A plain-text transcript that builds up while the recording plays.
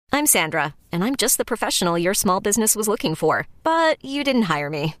I'm Sandra, and I'm just the professional your small business was looking for. But you didn't hire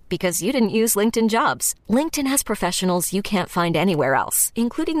me because you didn't use LinkedIn Jobs. LinkedIn has professionals you can't find anywhere else,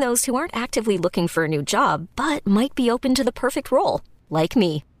 including those who aren't actively looking for a new job, but might be open to the perfect role, like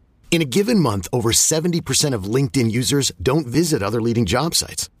me. In a given month, over 70% of LinkedIn users don't visit other leading job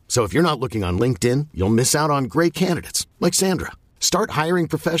sites. So if you're not looking on LinkedIn, you'll miss out on great candidates like Sandra. Start hiring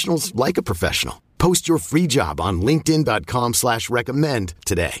professionals like a professional. Post your free job on linkedin.com/recommend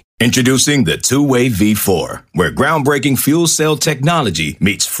today. Introducing the Two-Way V4, where groundbreaking fuel cell technology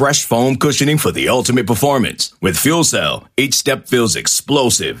meets fresh foam cushioning for the ultimate performance. With Fuel Cell, each step feels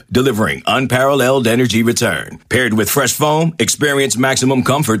explosive, delivering unparalleled energy return. Paired with fresh foam, experience maximum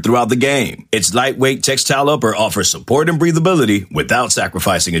comfort throughout the game. Its lightweight textile upper offers support and breathability without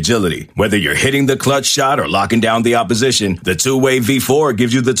sacrificing agility. Whether you're hitting the clutch shot or locking down the opposition, the Two-Way V4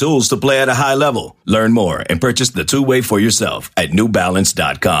 gives you the tools to play at a high level. Learn more and purchase the Two-Way for yourself at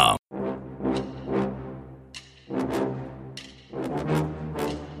newbalance.com.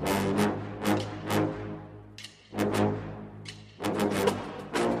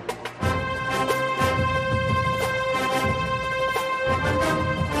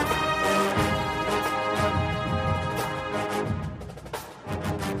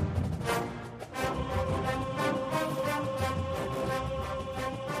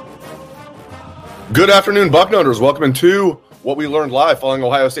 Good afternoon, Bucknutters. Welcome into What We Learned Live following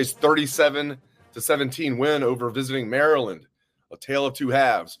Ohio State's 37-17 win over visiting Maryland. A tale of two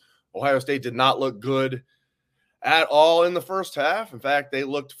halves. Ohio State did not look good at all in the first half. In fact, they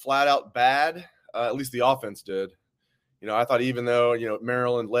looked flat out bad. At least the offense did. I thought even though,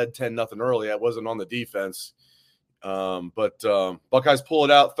 Maryland led 10-0 early, I wasn't on the defense. But Buckeyes pull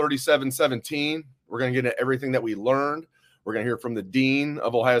it out 37-17. We're going to get into everything that we learned. We're going to hear from the Dean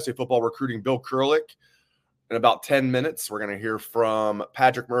of Ohio State football recruiting, Bill Kurelic. In about 10 minutes, we're going to hear from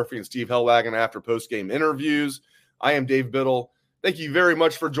Patrick Murphy and Steve Hellwagon after post-game interviews. I am Dave Biddle. Thank you very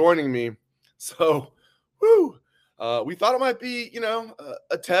much for joining me. So, we thought it might be,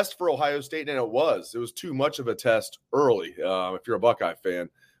 a test for Ohio State, and it was. It was too much of a test early, if you're a Buckeye fan.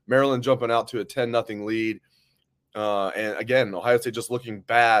 Maryland jumping out to a 10-0 lead. And, again, Ohio State just looking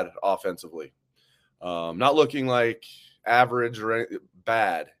bad offensively. Not looking like average or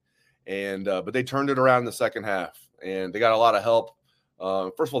bad, and but they turned it around in the second half, and they got a lot of help.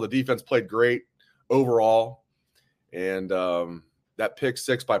 First of all, the defense played great overall, and that pick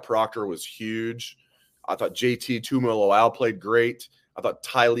six by Proctor was huge. I thought JT Tuimoloau played great. I thought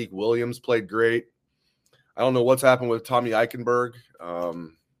Tyleik Williams played great. I don't know what's happened with Tommy Eichenberg.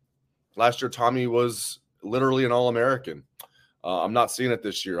 Last year, Tommy was literally an All-American. I'm not seeing it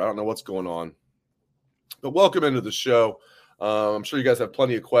this year. I don't know what's going on. But welcome into the show. I'm sure you guys have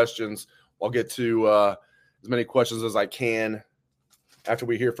plenty of questions. I'll get to as many questions as I can after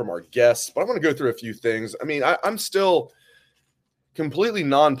we hear from our guests. But I want to go through a few things. I mean, I'm still completely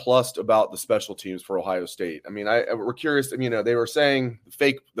nonplussed about the special teams for Ohio State. I mean, we're curious. They were saying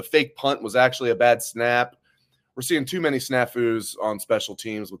the fake punt was actually a bad snap. We're seeing too many snafus on special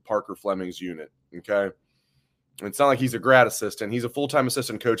teams with Parker Fleming's unit, okay? It's not like he's a grad assistant. He's a full-time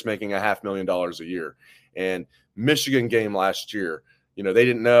assistant coach making $500,000 a year. And Michigan game last year, they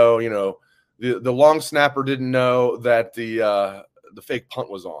didn't know, the long snapper didn't know that the fake punt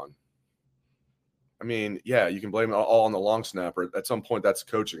was on. I mean, yeah, you can blame it all on the long snapper. At some point, that's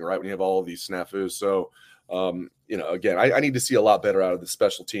coaching, right? When you have all of these snafus. So, again, I need to see a lot better out of the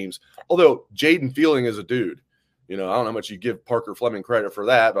special teams. Although Jaden Fielding is a dude. I don't know how much you give Parker Fleming credit for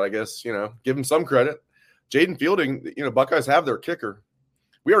that, but I guess, give him some credit. Jaden Fielding, Buckeyes have their kicker.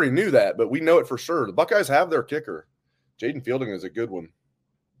 We already knew that, but we know it for sure. The Buckeyes have their kicker. Jaden Fielding is a good one.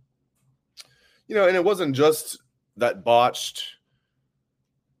 And it wasn't just that botched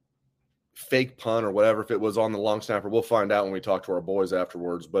fake punt or whatever, if it was on the long snapper. We'll find out when we talk to our boys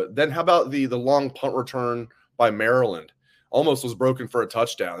afterwards. But then how about the long punt return by Maryland? Almost was broken for a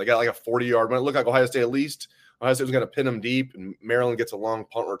touchdown. They got like a 40-yard run. It looked like Ohio State at least. Ohio State was going to pin them deep, and Maryland gets a long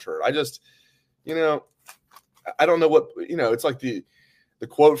punt return. I just, I don't know what, it's like the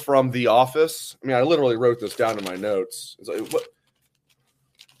quote from The Office. I mean, I literally wrote this down in my notes. It's like, what?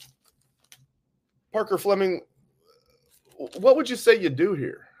 Parker Fleming, what would you say you do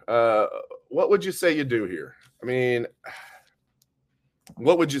here? What would you say you do here? I mean,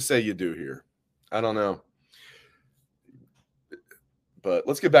 what would you say you do here? I don't know. But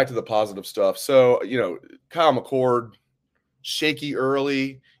let's get back to the positive stuff. So, Kyle McCord, shaky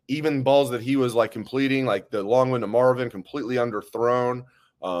early, even balls that he was like completing, like the long one to Marvin, completely underthrown.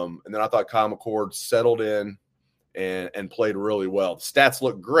 And then I thought Kyle McCord settled in and played really well. The stats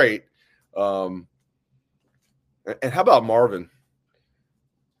look great. And how about Marvin?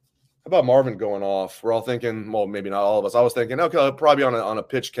 How about Marvin going off? We're all thinking, well, maybe not all of us. I was thinking, okay, probably on a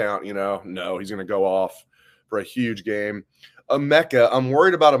pitch count, No, he's going to go off for a huge game. Emeka, I'm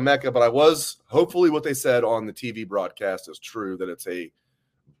worried about Emeka, but hopefully what they said on the TV broadcast is true, that it's a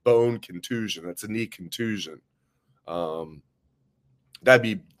bone contusion. It's a knee contusion. That'd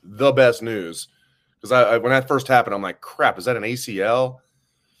be the best news. Because when that first happened, I'm like, crap, is that an ACL?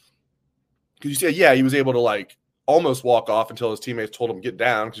 Because you say, yeah, he was able to almost walk off until his teammates told him get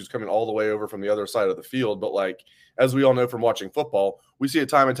down because he was coming all the way over from the other side of the field. But as we all know from watching football, we see it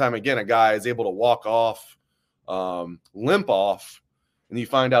time and time again. A guy is able to walk off, limp off, and you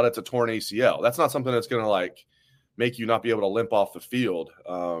find out it's a torn ACL. That's not something that's going to make you not be able to limp off the field.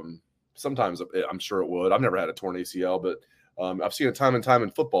 Sometimes I'm sure it would. I've never had a torn ACL, but I've seen it time and time in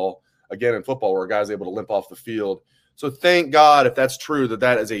football. Again, in football, where a guy's able to limp off the field. So thank God if that's true,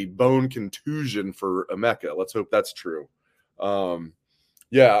 that is a bone contusion for Emeka. Let's hope that's true. RM.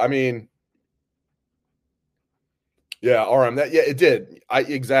 It did.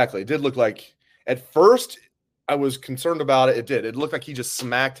 Exactly. It did look like, at first I was concerned about it. It did. It looked like he just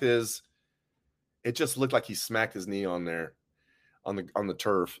smacked his knee on there on the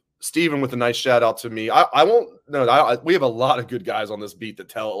turf. Steven with a nice shout out to me. We have a lot of good guys on this beat that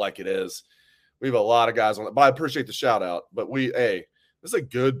tell it like it is. We have a lot of guys on it, but I appreciate the shout out. But this is a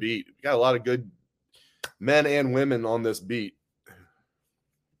good beat. We got a lot of good men and women on this beat.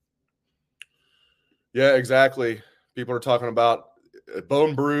 Yeah, exactly. People are talking about a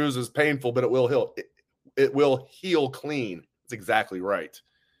bone bruise is painful, but it will heal. It will heal clean. That's exactly right.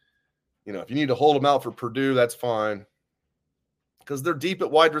 If you need to hold them out for Purdue, that's fine. Because they're deep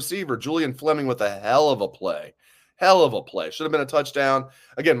at wide receiver. Julian Fleming with a hell of a play. Should have been a touchdown.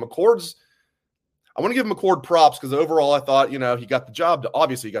 Again, I want to give McCord props because overall I thought, he got the job done.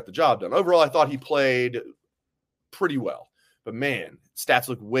 Obviously, he got the job done. Overall, I thought he played pretty well. But, man, stats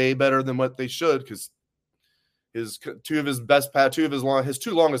look way better than what they should because his two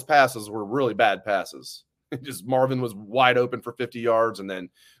longest passes were really bad passes. Just Marvin was wide open for 50 yards, and then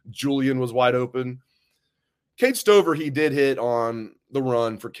Julian was wide open. Cade Stover, he did hit on the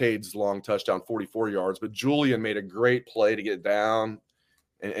run for Cade's long touchdown, 44 yards, but Julian made a great play to get down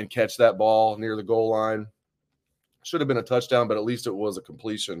and catch that ball near the goal line. Should have been a touchdown, but at least it was a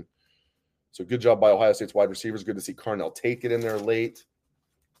completion. So good job by Ohio State's wide receivers. Good to see Carnell take it in there late.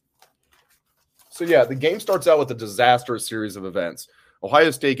 So, yeah, the game starts out with a disastrous series of events.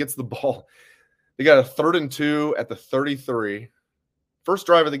 Ohio State gets the ball. They got a 3rd and 2 at the 33. First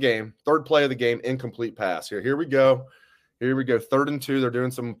drive of the game, third play of the game, incomplete pass. Here we go. 3rd and 2. They're doing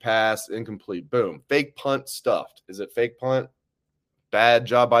some pass, incomplete. Boom. Fake punt stuffed. Is it fake punt? Bad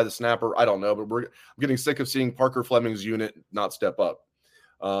job by the snapper. I don't know, but I'm getting sick of seeing Parker Fleming's unit not step up.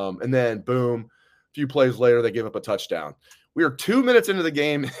 And then, boom, a few plays later, they give up a touchdown. We are 2 minutes into the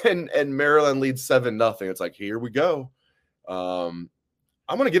game, and Maryland leads 7-0. It's like, here we go. I'm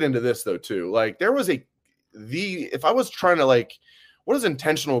going to get into this, though, too. There was if I was trying to, what does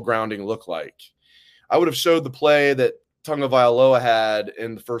intentional grounding look like? I would have showed the play that Tagovailoa had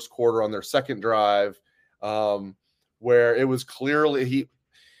in the first quarter on their second drive, where it was clearly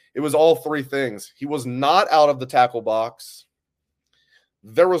it was all three things. He was not out of the tackle box.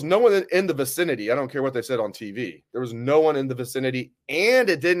 There was no one in the vicinity. I don't care what they said on TV. There was no one in the vicinity, and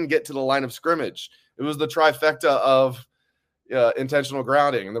it didn't get to the line of scrimmage. It was the trifecta of intentional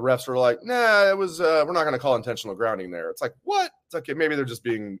grounding, and the refs were like, nah, it was we're not going to call intentional grounding there. It's like, what? It's okay, maybe they're just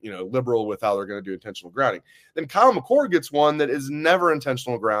being liberal with how they're going to do intentional grounding. Then Kyle McCord gets one that is never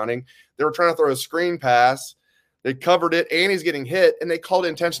intentional grounding. They were trying to throw a screen pass. They covered it, and he's getting hit, and they called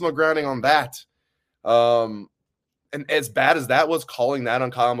intentional grounding on that. And as bad as that was, calling that on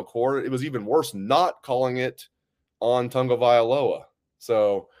Kyle McCord, it was even worse not calling it on Tagovailoa.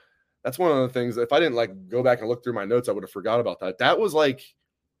 So that's one of the things. If I didn't go back and look through my notes, I would have forgot about that. That was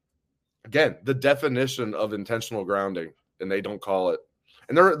again, the definition of intentional grounding, and they don't call it.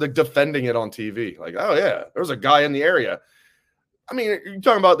 And they're defending it on TV. Oh yeah, there's a guy in the area. I mean, you're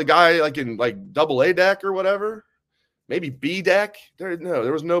talking about the guy in double A deck or whatever, maybe B deck. There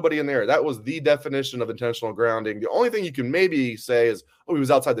was nobody in there. That was the definition of intentional grounding. The only thing you can maybe say is, he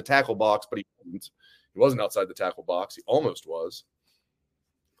was outside the tackle box, but he wasn't. He wasn't outside the tackle box. He almost was.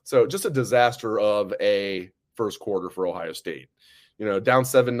 So just a disaster of a first quarter for Ohio State. Down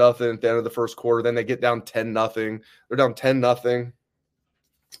 7-0 at the end of the first quarter. Then they get down 10-0. They're down 10-0.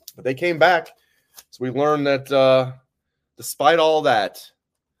 But they came back. So we learned that despite all that,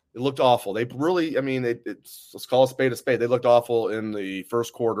 it looked awful. They really, let's call a spade a spade. They looked awful in the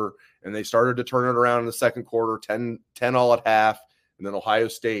first quarter, and they started to turn it around in the second quarter, 10 all at half. And then Ohio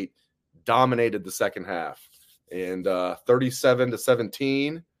State dominated the second half. And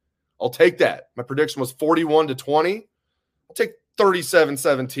 37-17, I'll take that. My prediction was 41-20. I'll take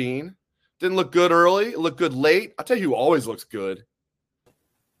 37-17. Didn't look good early. It looked good late. I'll tell you who always looks good.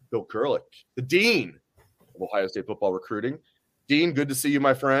 Bill Kurelic, the dean of Ohio State football recruiting. Dean, good to see you,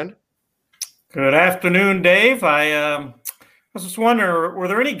 my friend. Good afternoon, Dave. I was just wondering, were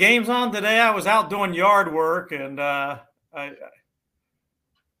there any games on today? I was out doing yard work, and I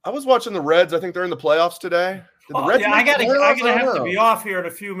was watching the Reds. I think they're in the playoffs today. I gotta have to be off here in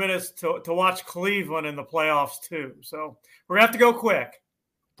a few minutes to watch Cleveland in the playoffs too. So we're gonna have to go quick.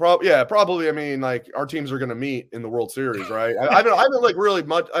 Probably. I mean, like our teams are gonna meet in the World Series, right? I haven't like really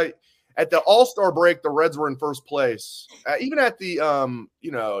much. At the All-Star break, the Reds were in first place. Even at the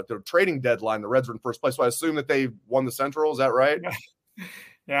the trading deadline, the Reds were in first place. So I assume that they won the Central. Is that right?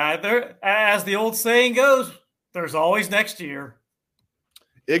 Yeah. As the old saying goes, there's always next year.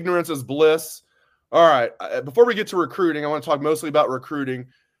 Ignorance is bliss. All right. Before we get to recruiting, I want to talk mostly about recruiting.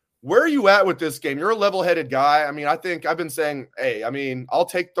 Where are you at with this game? You're a level-headed guy. I mean, I think I've been saying, hey, I mean, I'll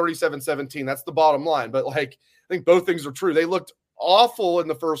take 37-17. That's the bottom line. But, like, I think both things are true. They looked awful in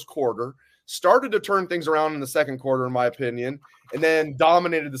the first quarter, started to turn things around in the second quarter, in my opinion, and then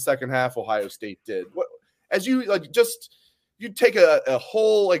dominated the second half, Ohio State did. As you, you take a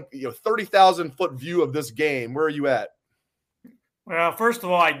whole, 30,000-foot view of this game, where are you at? Well, first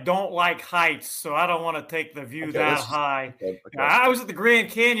of all, I don't like heights, so I don't want to take the view that high. Okay. I was at the Grand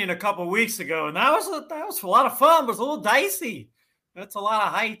Canyon a couple of weeks ago, and that was a lot of fun, but it's a little dicey. That's a lot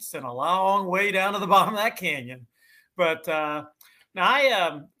of heights and a long way down to the bottom of that canyon. But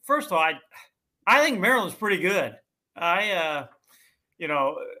now, first of all, I think Maryland's pretty good. I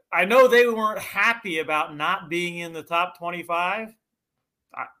know they weren't happy about not being in the top 25.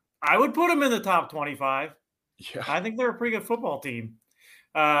 I would put them in the top 25. Yeah. I think they're a pretty good football team.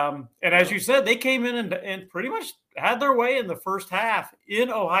 And as you said, they came in and pretty much had their way in the first half in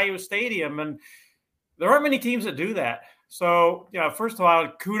Ohio Stadium. And there aren't many teams that do that. So, first of all,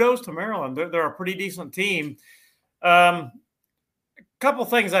 kudos to Maryland. They're a pretty decent team. A couple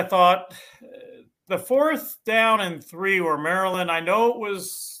things I thought. The 4th down and 3 where Maryland, I know it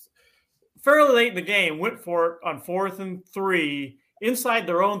was fairly late in the game, went for it on 4th and 3 inside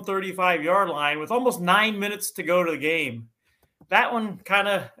their own 35-yard line with almost 9 minutes to go to the game. That one kind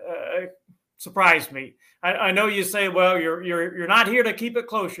of surprised me. I know you say, well, you're not here to keep it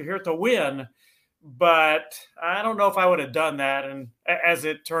close. You're here to win. But I don't know if I would have done that. And as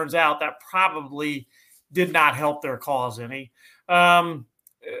it turns out, that probably did not help their cause any.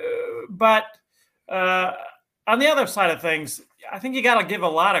 But on the other side of things, I think you got to give a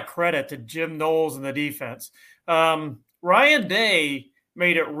lot of credit to Jim Knowles and the defense. Ryan Day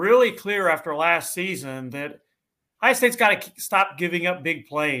made it really clear after last season that Ohio State's got to stop giving up big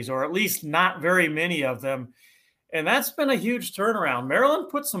plays, or at least not very many of them. And that's been a huge turnaround. Maryland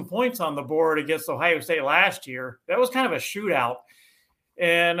put some points on the board against Ohio State last year. That was kind of a shootout.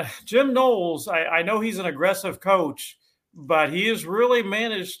 And Jim Knowles, I know he's an aggressive coach, but he has really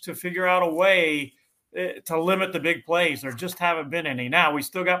managed to figure out a way to limit the big plays. There just haven't been any. Now, we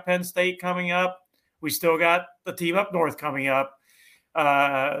still got Penn State coming up. We still got the team up north coming up.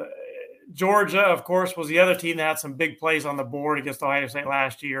 Georgia, of course, was the other team that had some big plays on the board against Ohio State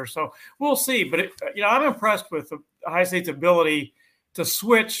last year. So we'll see. But, I'm impressed with Ohio State's ability to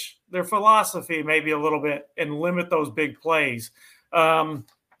switch their philosophy maybe a little bit and limit those big plays. Kyle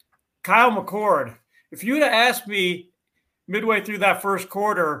McCord, if you would have asked me midway through that first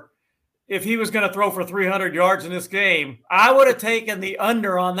quarter if he was going to throw for 300 yards in this game, I would have taken the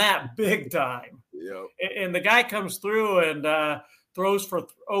under on that big time. Yep. And the guy comes through and throws for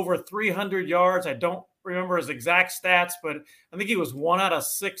over 300 yards. I don't remember his exact stats, but I think he was 1 out of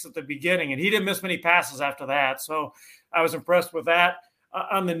 6 at the beginning, and he didn't miss many passes after that. So I was impressed with that.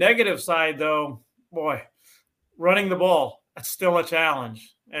 On the negative side, though, boy, running the ball, that's still a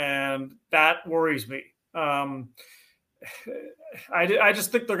challenge, and that worries me. I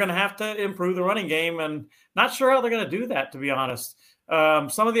just think they're going to have to improve the running game, and not sure how they're going to do that, to be honest.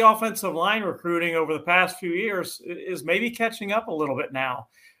 Some of the offensive line recruiting over the past few years is maybe catching up a little bit now.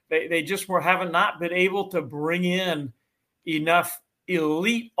 They just haven't not been able to bring in enough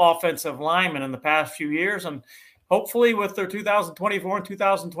elite offensive linemen in the past few years, and hopefully with their 2024 and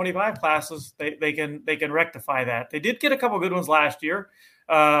 2025 classes, they can rectify that. They did get a couple good ones last year,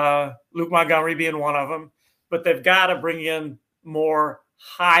 Luke Montgomery being one of them, but they've got to bring in more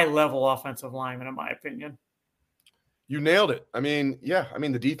high-level offensive linemen, in my opinion. You nailed it.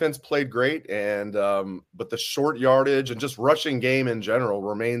 The defense played great, and but the short yardage and just rushing game in general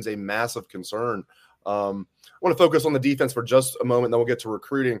remains a massive concern. I want to focus on the defense for just a moment, then we'll get to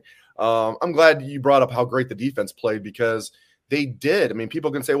recruiting. I'm glad you brought up how great the defense played, because they did. I mean, people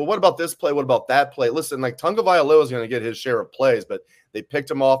can say, well, what about this play? What about that play? Listen, like Tagovailoa is going to get his share of plays, but they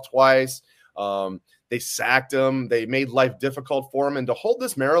picked him off twice. They sacked him. They made life difficult for him. And to hold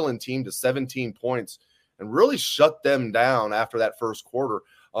this Maryland team to 17 points and really shut them down after that first quarter,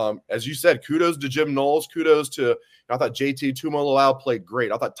 as you said, kudos to Jim Knowles. Kudos to, I thought JT Tuimoloau played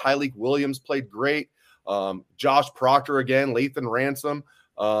great. I thought Tyleik Williams played great. Josh Proctor again, Lathan Ransom.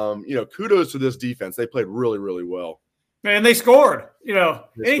 Kudos to this defense. They played really, really well. And they scored.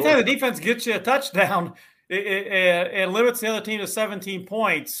 Anytime the defense gets you a touchdown, it limits the other team to 17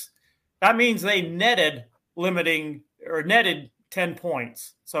 points. That means they netted 10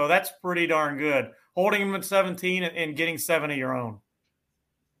 points. So that's pretty darn good. Holding them at 17 and getting 7 of your own.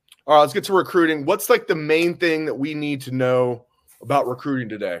 All right, let's get to recruiting. What's like the main thing that we need to know about recruiting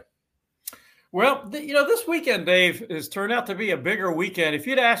today? Well, this weekend, Dave, has turned out to be a bigger weekend. If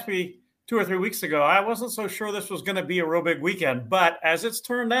you'd asked me 2 or 3 weeks ago, I wasn't so sure this was going to be a real big weekend. But as it's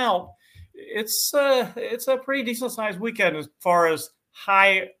turned out, it's a pretty decent sized weekend as far as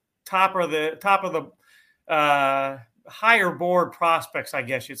top of the higher board prospects, I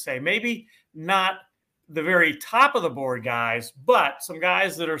guess you'd say. Maybe not the very top of the board guys, but some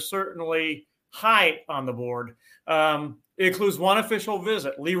guys that are certainly high on the board. It includes one official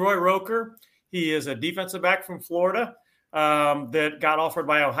visit, Leroy Roker. He is a defensive back from Florida that got offered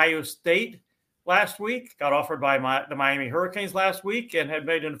by Ohio State last week, got offered by the Miami Hurricanes last week, and had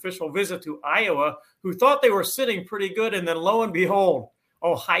made an official visit to Iowa, who thought they were sitting pretty good. And then lo and behold,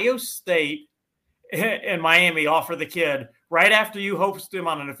 Ohio State and Miami offer the kid right after you host him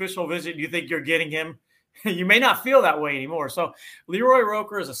on an official visit. You think you're getting him. You may not feel that way anymore. So Leroy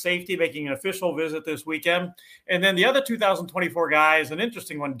Roker is a safety making an official visit this weekend. And then the other 2024 guy is an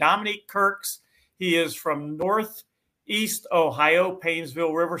interesting one, Dominique Kirks. He is from Northeast Ohio,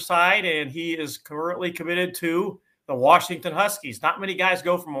 Paynesville, Riverside, and he is currently committed to the Washington Huskies. Not many guys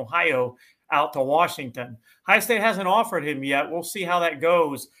go from Ohio out to Washington. Ohio State hasn't offered him yet. We'll see how that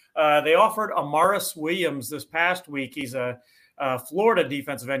goes. They offered Amaris Williams this past week. He's a Florida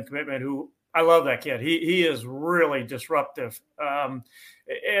defensive end commitment who I love that kid. He is really disruptive.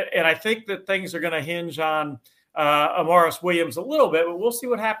 And I think that things are going to hinge on Amaris Williams a little bit, but we'll see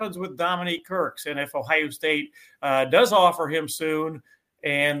what happens with Dominique Kirks and if Ohio State does offer him soon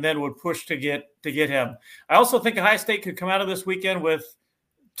and then would push to get him. I also think Ohio State could come out of this weekend with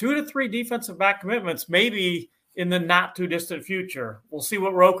 2 to 3 defensive back commitments, maybe in the not too distant future. We'll see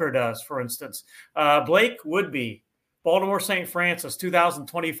what Roker does, for instance. Blake Woodby, Baltimore St. Francis,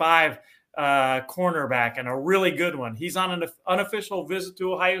 2025 cornerback, and a really good one. He's on an unofficial visit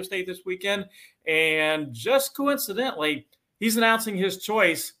to Ohio State this weekend, and just coincidentally, he's announcing his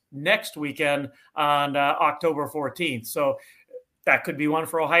choice next weekend on October 14th. So that could be one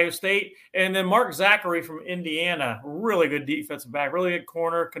for Ohio State. And then Mark Zachary from Indiana, really good defensive back, really good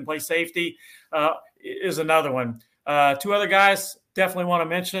corner, can play safety, is another one. 2 other guys definitely want to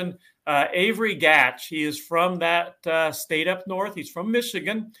mention. Avery Gatch, he is from that state up north. He's from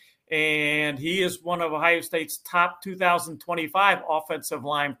Michigan, and he is one of Ohio State's top 2025 offensive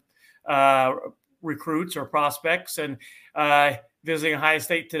line recruits or prospects, and visiting Ohio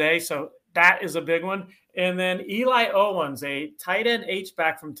State today. So that is a big one. And then Eli Owens, a tight end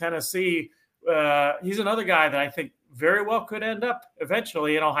H-back from Tennessee. He's another guy that I think very well could end up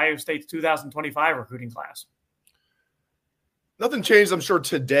eventually in Ohio State's 2025 recruiting class. Nothing changed, I'm sure,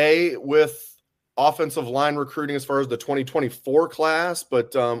 today with offensive line recruiting as far as the 2024 class.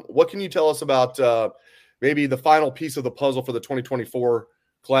 But what can you tell us about maybe the final piece of the puzzle for the 2024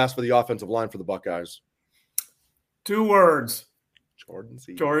 class for the offensive line for the Buckeyes? 2 words.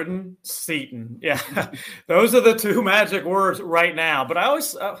 Jordan Seaton. Yeah, those are the 2 magic words right now. But I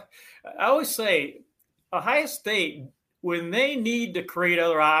always say Ohio State, when they need to create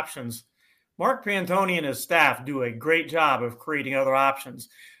other options, Mark Pantoni and his staff do a great job of creating other options.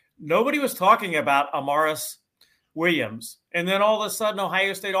 Nobody was talking about Amaris Williams. And then all of a sudden,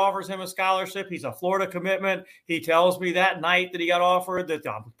 Ohio State offers him a scholarship. He's a Florida commitment. He tells me that night that he got offered that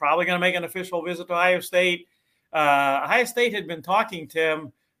I'm probably going to make an official visit to Ohio State. Ohio State had been talking to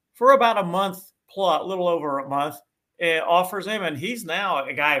him for about a month plus, a little over a month, offers him, and he's now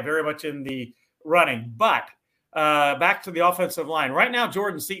a guy very much in the running. But back to the offensive line. Right now,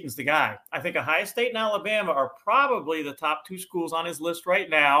 Jordan Seaton's the guy. I think Ohio State and Alabama are probably the top 2 schools on his list right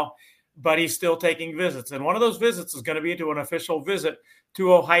now, but he's still taking visits. And one of those visits is going to be to an official visit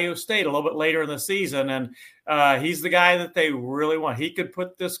to Ohio State a little bit later in the season. And he's the guy that they really want. He could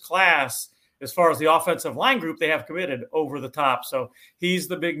put this class, as far as the offensive line group they have committed, over the top. So he's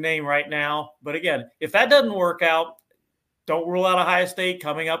the big name right now. But again, if that doesn't work out, don't rule out Ohio State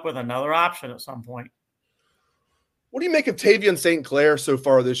coming up with another option at some point. What do you make of Tavian St. Clair so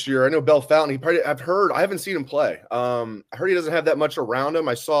far this year? I know Bell Fountain, I haven't seen him play. I heard he doesn't have that much around him.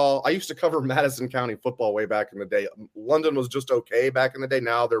 I used to cover Madison County football way back in the day. London was just okay back in the day.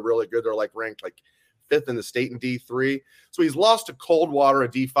 Now they're really good. They're like ranked like 5th in the state in D3. So he's lost to Coldwater, a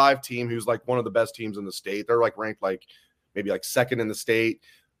D5 team who's like one of the best teams in the state. They're like ranked like maybe like 2nd in the state.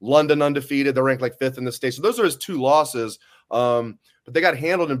 London undefeated. They're ranked like 5th in the state. So those are his 2 losses. But they got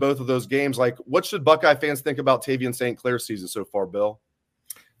handled in both of those games. Like, what should Buckeye fans think about Tavian St. Clair's season so far, Bill?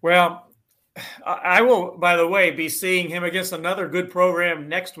 Well, I will, by the way, be seeing him against another good program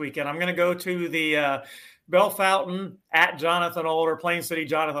next weekend. I'm going to go to the Bell Fountain at Jonathan Alder, Plain City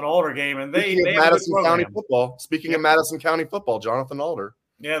Jonathan Alder game. And they have Madison County football. Speaking of Madison County football, Jonathan Alder.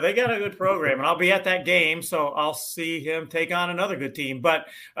 Yeah, they got a good program, and I'll be at that game, so I'll see him take on another good team. But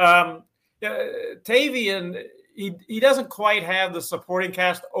Tavian, he doesn't quite have the supporting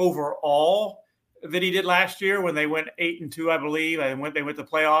cast overall that he did last year when they went 8-2, I believe. And they went to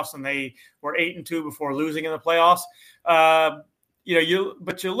playoffs, and they were 8-2 before losing in the playoffs.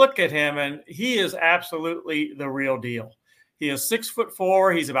 But you look at him, and he is absolutely the real deal. He is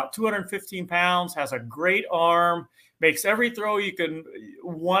 6'4". He's about 215 pounds, has a great arm, makes every throw you can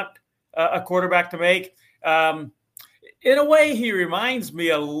want a quarterback to make. In a way, he reminds me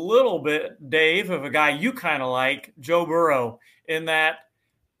a little bit, Dave, of a guy you kind of like, Joe Burrow, in that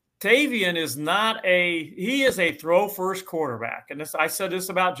Tavian is he is a throw-first quarterback. And I said this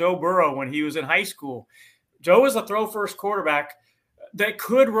about Joe Burrow when he was in high school. Joe is a throw-first quarterback that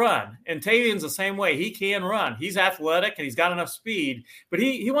could run, and Tavian's the same way. He can run. He's athletic, and he's got enough speed, but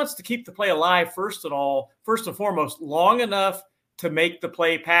he wants to keep the play alive first and foremost, long enough to make the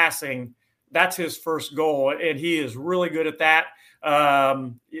play passing. That's his first goal, and he is really good at that.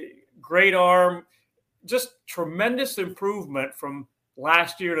 Great arm, just tremendous improvement from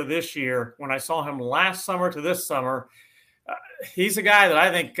last year to this year. When I saw him last summer to this summer, he's a guy that I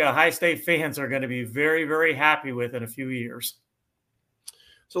think Ohio State fans are going to be very, very happy with in a few years.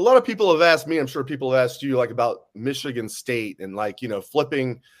 So a lot of people have asked me, I'm sure people have asked you, like about Michigan State and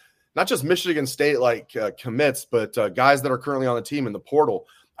flipping not just Michigan State commits, but guys that are currently on the team in the portal.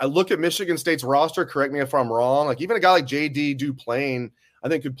 I look at Michigan State's roster, correct me if I'm wrong, like even a guy like J.D. Duplain, I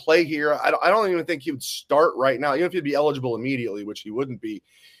think could play here. I don't even think he would start right now, even if he'd be eligible immediately, which he wouldn't be.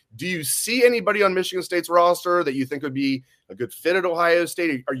 Do you see anybody on Michigan State's roster that you think would be a good fit at Ohio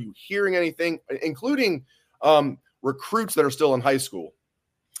State? Are you hearing anything, including recruits that are still in high school?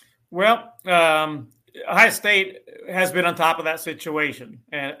 Well, Ohio State has been on top of that situation,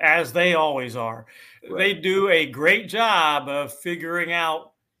 and as they always are. Right. They do a great job of figuring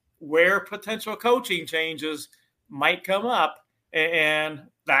out where potential coaching changes might come up, and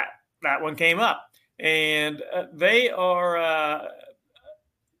that one came up. And they are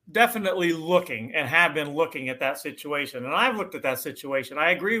definitely looking and have been looking at that situation. And I've looked at that situation.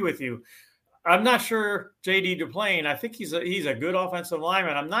 I agree with you. I'm not sure J.D. Duplain, I think he's a good offensive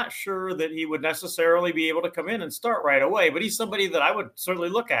lineman. I'm not sure that he would necessarily be able to come in and start right away, but he's somebody that I would certainly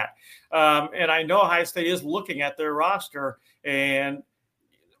look at. And I know Ohio State is looking at their roster, and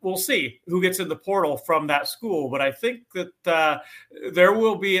we'll see who gets in the portal from that school. But I think that there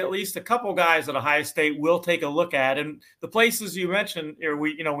will be at least a couple guys that Ohio State will take a look at. And the places you mentioned,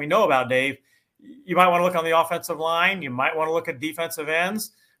 we know about, Dave, you might want to look on the offensive line. You might want to look at defensive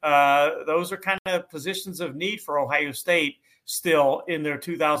ends. Those are kind of positions of need for Ohio State still in their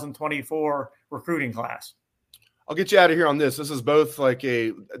 2024 recruiting class. I'll get you out of here on this. This is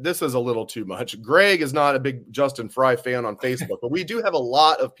a little too much. Greg is not a big Justin Fry fan on Facebook, but we do have a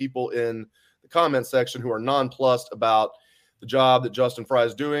lot of people in the comment section who are nonplussed about the job that Justin Fry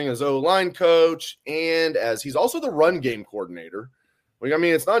is doing as O-line coach, and as he's also the run game coordinator. I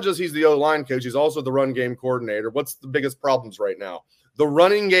mean, it's not just he's the O-line coach, he's also the run game coordinator. What's the biggest problems right now? The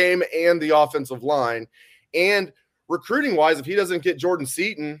running game and the offensive line. And recruiting-wise, if he doesn't get Jordan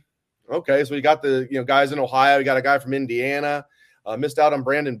Seaton, okay, so you got the guys in Ohio, you got a guy from Indiana, missed out on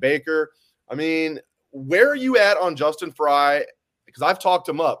Brandon Baker. I mean, where are you at on Justin Fry? Because I've talked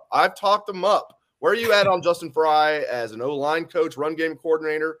him up. Where are you at on Justin Fry as an O-line coach, run game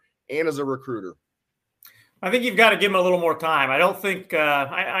coordinator, and as a recruiter? I think you've got to give him a little more time. I don't think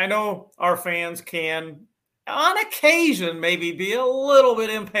I know our fans can, on occasion, maybe be a little bit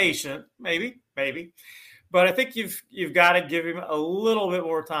impatient, maybe. But I think you've got to give him a little bit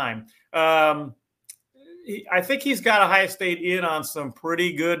more time. I think he's got Ohio State in on some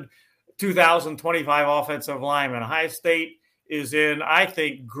pretty good 2025 offensive linemen. Ohio State is in, I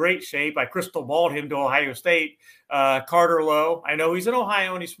think, great shape. I crystal balled him to Ohio State. Carter Lowe, I know he's in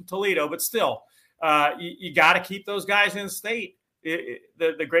Ohio and he's from Toledo, but still, you got to keep those guys in state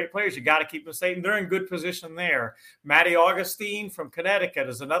the great players, you got to keep them safe, and they're in good position there. Matty Augustine from Connecticut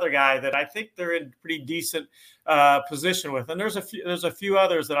is another guy that I think they're in pretty decent position with. And there's a few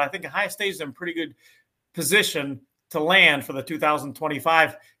others that I think Ohio State is in pretty good position to land for the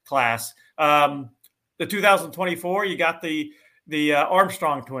 2025 class. The 2024, you got the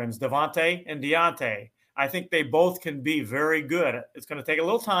Armstrong twins, Devontae and Deontay. I think they both can be very good. It's going to take a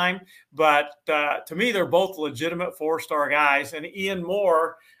little time, but to me, they're both legitimate 4-star guys. And Ian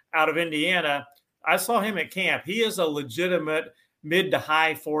Moore out of Indiana, I saw him at camp. He is a legitimate mid to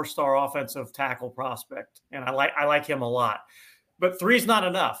high 4-star offensive tackle prospect, and I like him a lot. But 3's not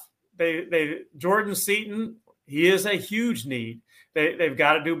enough. Jordan Seaton, he is a huge need. They've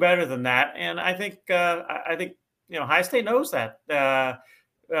got to do better than that, and I think Ohio State knows that.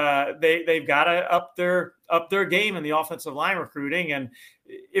 They've got to up their game in the offensive line recruiting, and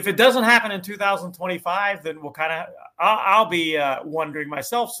if it doesn't happen in 2025, then I'll be wondering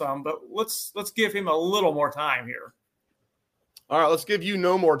myself some. But let's give him a little more time here. All right, let's give you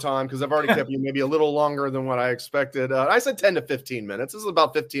no more time because I've already kept you maybe a little longer than what I expected. I said 10 to 15 minutes. This is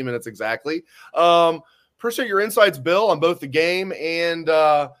about 15 minutes exactly. Appreciate your insights, Bill, on both the game and,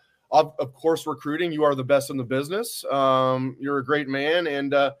 of course, recruiting. You are the best in the business. You're a great man,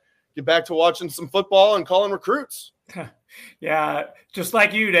 and get back to watching some football and calling recruits. Yeah, just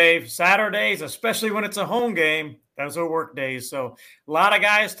like you, Dave. Saturdays, especially when it's a home game, those are work days. So a lot of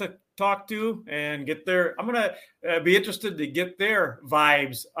guys to talk to and get their – I'm going to be interested to get their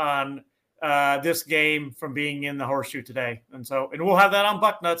vibes on this game from being in the Horseshoe today. And we'll have that on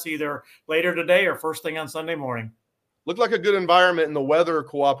Bucknuts either later today or first thing on Sunday morning. Looked like a good environment, and the weather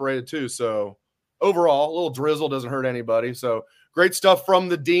cooperated too. So overall, a little drizzle doesn't hurt anybody. So great stuff from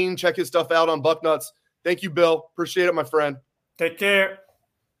the Dean. Check his stuff out on Bucknuts. Thank you, Bill. Appreciate it, my friend. Take care.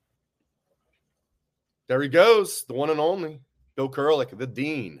 There he goes, the one and only Bill Kurelic, the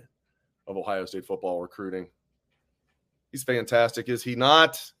Dean of Ohio State football recruiting. He's fantastic, is he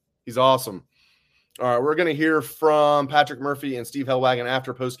not? He's awesome. All right, we're going to hear from Patrick Murphy and Steve Hellwagon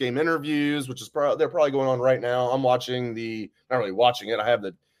after post-game interviews, which is they're probably going on right now. I'm watching not really watching it. I have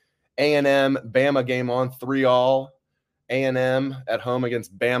the A&M Bama game on 3-all. A&M at home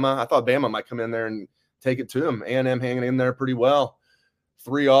against Bama. I thought Bama might come in there and take it to them. A&M hanging in there pretty well.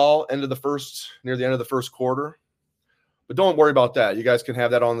 3-all near the end of the first quarter. But don't worry about that. You guys can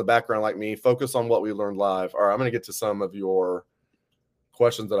have that on the background like me. Focus on what we learned live. All right, I'm going to get to some of your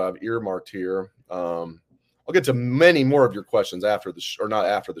questions that I've earmarked here. I'll get to many more of your questions after not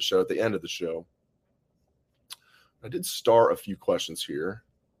after the show, at the end of the show. I did star a few questions here.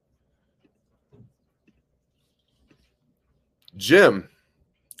 Jim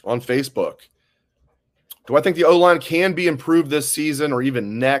on Facebook. Do I think the O-line can be improved this season or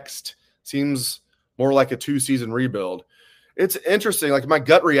even next? Seems more like a 2-season rebuild. It's interesting. Like, my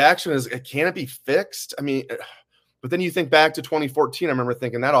gut reaction is, can it be fixed? I mean, but then you think back to 2014. I remember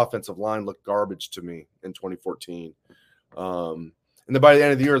thinking that offensive line looked garbage to me in 2014. And then by the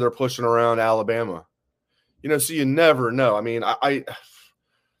end of the year, they're pushing around Alabama. So you never know. I mean,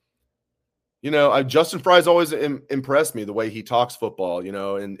 Justin Fry's always impressed me the way he talks football,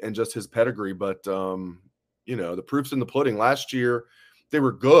 and just his pedigree. But, the proof's in the pudding. Last year, they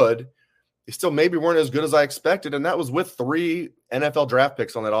were good. They still maybe weren't as good as I expected, and that was with 3 NFL draft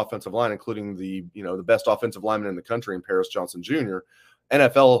picks on that offensive line, including the best offensive lineman in the country in Paris Johnson Jr.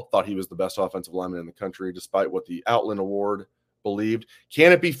 NFL thought he was the best offensive lineman in the country, despite what the Outland Award believed.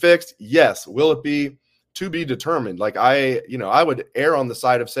 Can it be fixed? Yes. Will it be? To be determined. Like, I would err on the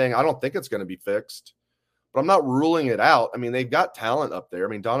side of saying I don't think it's going to be fixed, but I'm not ruling it out. I mean, they've got talent up there. I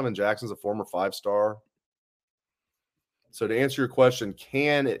mean, Donovan Jackson's a former 5-star. So to answer your question,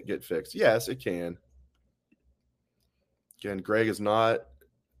 can it get fixed? Yes, it can. Again, Greg is not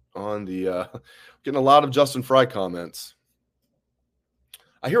on the getting a lot of Justin Fry comments.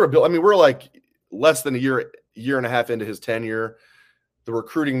 I hear a bill. I mean, we're like less than a year and a half into his tenure. The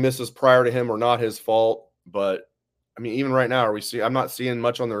recruiting misses prior to him were not his fault, but I mean, even right now, I'm not seeing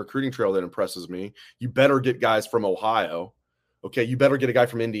much on the recruiting trail that impresses me. You better get guys from Ohio. Okay, you better get a guy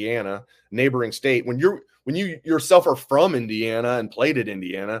from Indiana, neighboring state. When you yourself are from Indiana and played at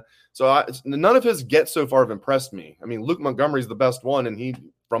Indiana, so none of his gets so far have impressed me. I mean, Luke Montgomery's the best one, and he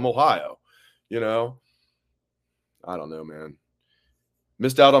from Ohio. I don't know, man.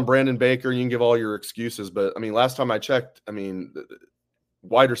 Missed out on Brandon Baker. You can give all your excuses, but I mean, last time I checked, I mean,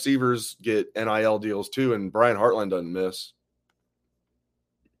 wide receivers get NIL deals too, and Brian Hartline doesn't miss.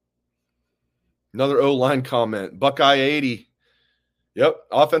 Another O-line comment. Buckeye 80. Yep.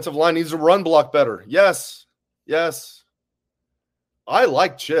 Offensive line needs to run block better. Yes. I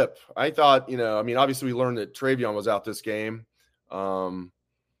like Chip. I thought, obviously we learned that Travion was out this game.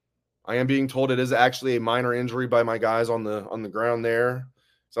 I am being told it is actually a minor injury by my guys on the ground there.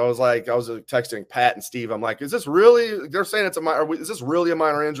 So I was texting Pat and Steve. I'm like, is this really? They're saying it's a minor. Is this really a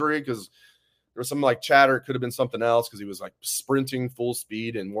minor injury? Because there was some like chatter. It could have been something else because he was like sprinting full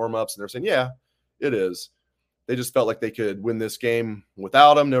speed in warmups, and they're saying, yeah, it is. They just felt like they could win this game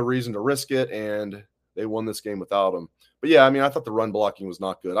without him. No reason to risk it, and they won this game without him. But yeah, I mean, I thought the run blocking was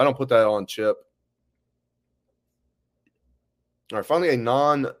not good. I don't put that on Chip. All right, finally a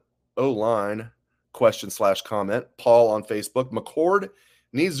non-O-line question/comment. Paul on Facebook. McCord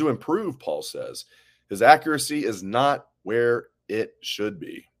needs to improve, Paul says. His accuracy is not where it should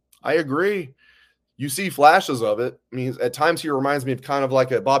be. I agree. You see flashes of it. I mean, at times he reminds me of kind of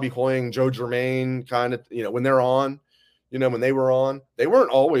like a Bobby Hoying, Joe Germain kind of, when they're on, when they were on. They weren't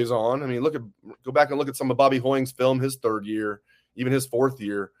always on. I mean, go back and look at some of Bobby Hoying's film his third year, even his fourth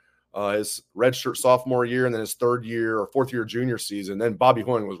year, his redshirt sophomore year, and then his third year or fourth year junior season. Then Bobby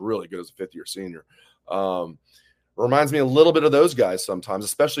Hoying was really good as a fifth year senior. Reminds me a little bit of those guys sometimes,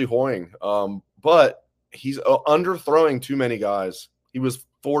 especially Hoying. But he's underthrowing too many guys. He was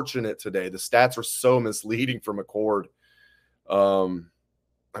fortunate today. The stats are so misleading for McCord.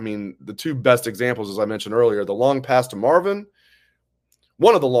 I mean, the two best examples, as I mentioned earlier, the long pass to Marvin,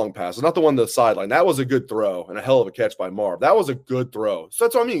 one of the long passes, not the one to the sideline. That was a good throw and a hell of a catch by Marv. That was a good throw. So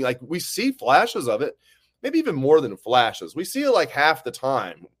that's what I mean. Like, we see flashes of it, maybe even more than flashes. We see it like half the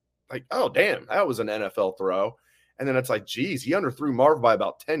time. Like, oh, damn, that was an NFL throw. And then it's like, geez, he underthrew Marv by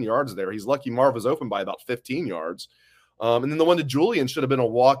about 10 yards there. He's lucky Marv was open by about 15 yards. And then the one to Julian should have been a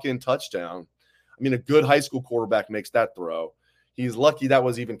walk-in touchdown. I mean, a good high school quarterback makes that throw. He's lucky that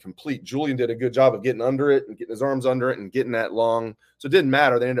was even complete. Julian did a good job of getting under it and getting his arms under it and getting that long. So it didn't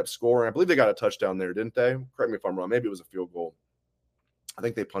matter. They ended up scoring. I believe they got a touchdown there, didn't they? Correct me if I'm wrong. Maybe it was a field goal. I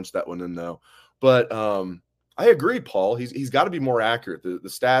think they punched that one in, though. But I agree, Paul. He's got to be more accurate. The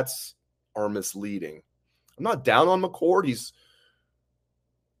stats are misleading. I'm not down on McCord. This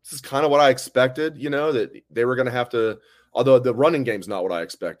is kind of what I expected, that they were going to have to, although the running game's not what I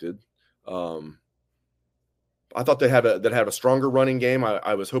expected. I thought they'd have a stronger running game.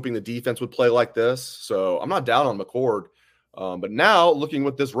 I was hoping the defense would play like this. So I'm not down on McCord. But now, looking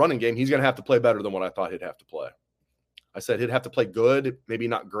with this running game, he's going to have to play better than what I thought he'd have to play. I said he'd have to play good, maybe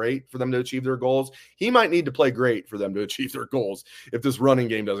not great for them to achieve their goals. He might need to play great for them to achieve their goals if this running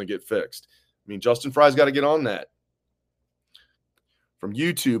game doesn't get fixed. I mean, Justin Fry's got to get on that. From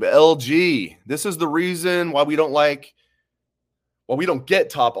YouTube, LG, this is the reason why we don't get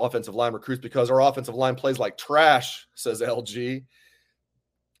top offensive line recruits, because our offensive line plays like trash, says LG.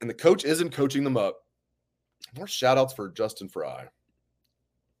 And the coach isn't coaching them up. More shout outs for Justin Fry.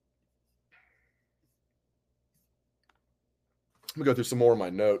 Let me go through some more of my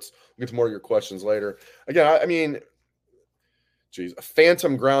notes. We'll get to more of your questions later. Again, I mean, geez, a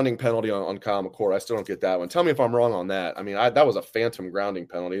phantom grounding penalty on Kyle McCord. I still don't get that one. Tell me if I'm wrong on that. I mean, that was a phantom grounding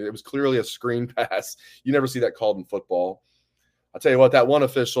penalty. It was clearly a screen pass. You never see that called in football. I'll tell you what, that one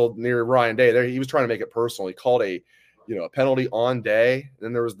official near Ryan Day there, he was trying to make it personal. He called a penalty on Day.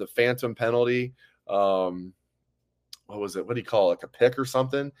 Then there was the phantom penalty. What was it? What do you call it? Like a pick or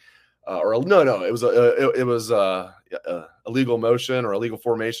something? It was illegal motion or illegal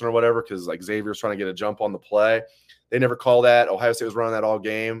formation or whatever, because like Xavier's trying to get a jump on the play. They never call that. Ohio State was running that all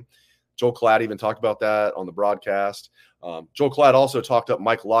game. Joel Klatt even talked about that on the broadcast. Joel Klatt also talked up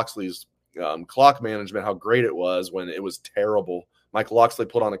Mike Loxley's clock management, how great it was when it was terrible. Mike Loxley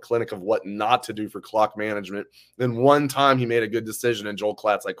put on a clinic of what not to do for clock management. Then one time he made a good decision, and Joel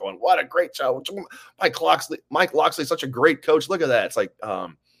Klatt's like going, what a great job. Mike Loxley's such a great coach. Look at that. It's like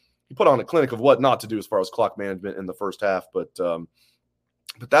he put on a clinic of what not to do as far as clock management in the first half. But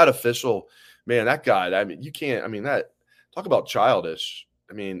that official, man, that guy, talk about childish.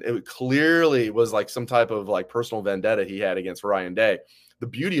 I mean, it clearly was like some type of like personal vendetta he had against Ryan Day. The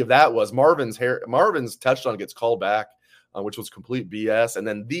beauty of that was Marvin's touchdown gets called back, which was complete BS. And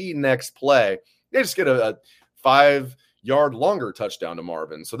then the next play, they just get a 5-yard longer touchdown to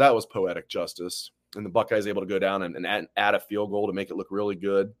Marvin. So that was poetic justice. And the Buckeyes able to go down and add a field goal to make it look really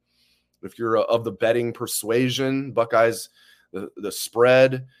good. If you're of the betting persuasion, Buckeyes, the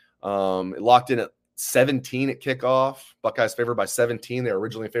spread, it locked in at 17 at kickoff. Buckeyes favored by 17. They were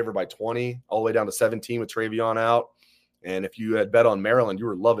originally favored by 20, all the way down to 17 with Travion out. And if you had bet on Maryland, you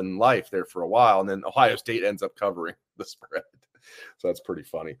were loving life there for a while. And then Ohio State ends up covering the spread. So that's pretty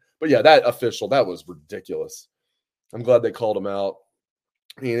funny. But yeah, that official, that was ridiculous. I'm glad they called him out.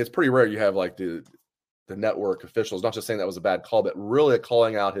 I mean, it's pretty rare you have like the network officials, not just saying that was a bad call, but really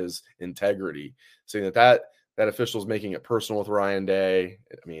calling out his integrity, saying that official is making it personal with Ryan Day.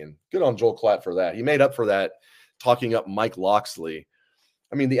 I mean, good on Joel Klatt for that. He made up for that talking up Mike Locksley.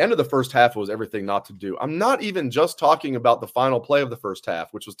 I mean, the end of the first half was everything not to do. I'm not even just talking about the final play of the first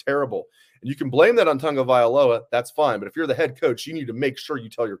half, which was terrible. And you can blame that on Tagovailoa. That's fine. But if you're the head coach, you need to make sure you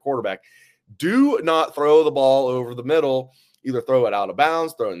tell your quarterback, do not throw the ball over the middle. Either throw it out of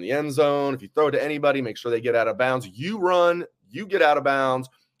bounds, throw it in the end zone. If you throw it to anybody, make sure they get out of bounds. You run, you get out of bounds.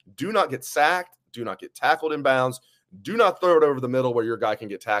 Do not get sacked. Do not get tackled in bounds. Do not throw it over the middle where your guy can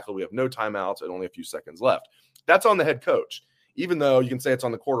get tackled. We have no timeouts and only a few seconds left. That's on the head coach. Even though you can say it's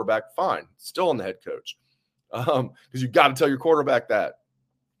on the quarterback, fine. It's still on the head coach. Because you got to tell your quarterback that.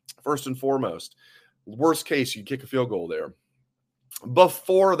 First and foremost. Worst case, you kick a field goal there.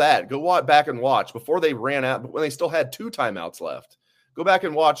 Before that, go back and watch. Before they ran out, when they still had 2 timeouts left, go back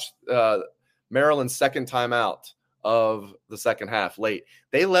and watch Maryland's second timeout of the second half late.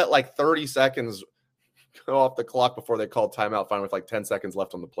 They let like 30 seconds go off the clock before they called timeout, finally with like 10 seconds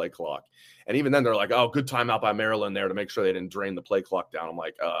left on the play clock. And even then, they're like, oh, good timeout by Maryland there to make sure they didn't drain the play clock down. I'm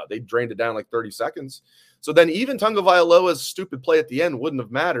like, they drained it down like 30 seconds. So then even Tagovailoa's stupid play at the end wouldn't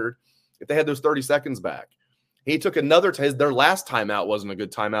have mattered if they had those 30 seconds back. He took another their last timeout wasn't a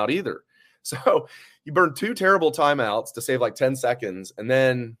good timeout either. So you burned 2 terrible timeouts to save like 10 seconds, and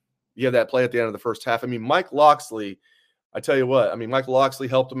then you have that play at the end of the first half. I mean, Mike Locksley, I tell you what, Mike Locksley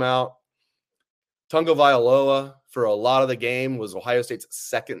helped him out. Tagovailoa, for a lot of the game, was Ohio State's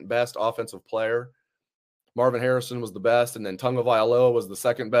second best offensive player. Marvin Harrison was the best, and then Tagovailoa was the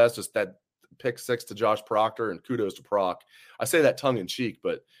second best, just that pick 6 to Josh Proctor, and kudos to Proc. I say that tongue-in-cheek,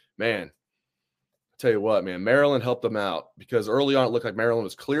 but, man, tell you what, man, Maryland helped them out because early on it looked like Maryland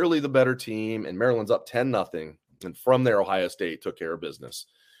was clearly the better team, and Maryland's up 10-0, and from there Ohio State took care of business.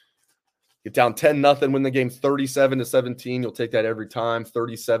 Get down 10-0, win the game 37-17. You'll take that every time.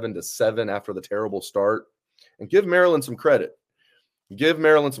 37-7 after the terrible start, and give Maryland some credit. Give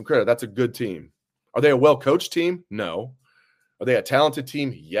Maryland some credit. That's a good team. Are they a well-coached team? No. Are they a talented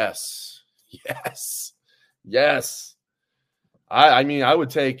team? Yes. Yes. Yes. I would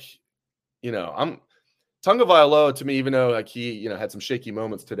take, Tagovailoa, to me, even though like he, had some shaky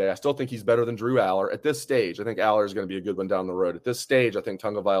moments today, I still think he's better than Drew Aller at this stage. I think Aller is going to be a good one down the road. At this stage, I think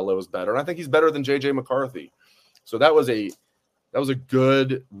Tagovailoa is better, and I think he's better than J.J. McCarthy. So that was a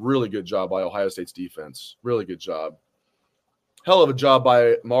good, really good job by Ohio State's defense. Really good job. Hell of a job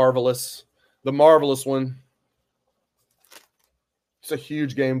by Marvelous. The Marvelous one. It's a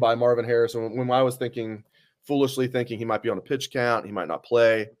huge game by Marvin Harrison. When I was foolishly thinking he might be on a pitch count, he might not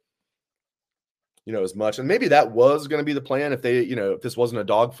play. As much. And maybe that was going to be the plan if they, if this wasn't a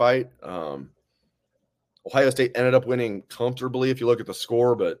dogfight. Ohio State ended up winning comfortably if you look at the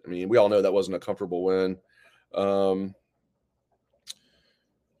score, but we all know that wasn't a comfortable win. Let's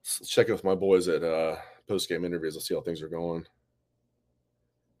check in with my boys at post-game interviews. Let's see how things are going.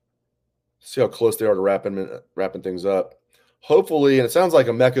 See how close they are to wrapping things up. Hopefully, and it sounds like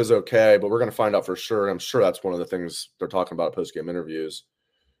Emeka's okay, but we're going to find out for sure. And I'm sure that's one of the things they're talking about at post-game interviews.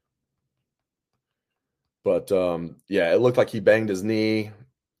 But, it looked like he banged his knee,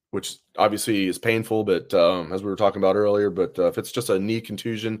 which obviously is painful, but as we were talking about earlier, but if it's just a knee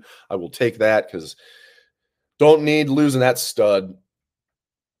contusion, I will take that because don't need losing that stud.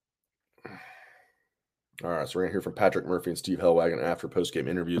 All right, so we're going to hear from Patrick Murphy and Steve Hellwagon after post-game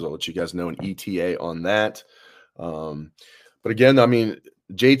interviews. I'll let you guys know an ETA on that. But again,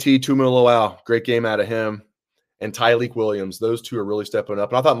 JT Tuimoloau, great game out of him, and Tyleik Williams. Those two are really stepping up.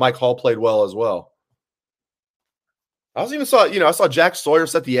 And I thought Mike Hall played well as well. I saw Jack Sawyer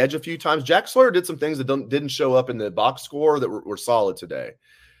set the edge a few times. Jack Sawyer did some things that didn't show up in the box score that were solid today.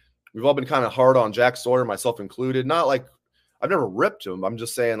 We've all been kind of hard on Jack Sawyer, myself included. Not like I've never ripped him. I'm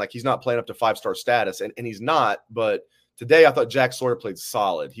just saying like he's not playing up to 5-star status, and he's not. But today I thought Jack Sawyer played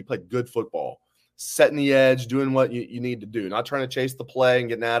solid. He played good football, setting the edge, doing what you need to do, not trying to chase the play and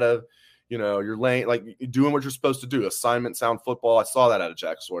getting out of your lane, like doing what you're supposed to do. Assignment sound football. I saw that out of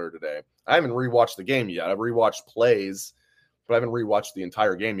Jack Sawyer today. I haven't rewatched the game yet. I've rewatched plays, but I haven't rewatched the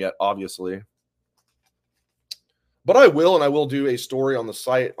entire game yet, obviously. But I will do a story on the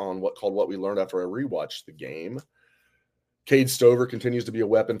site on what we learned after I rewatched the game. Cade Stover continues to be a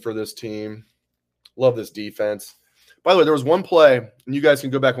weapon for this team. Love this defense. By the way, there was one play, and you guys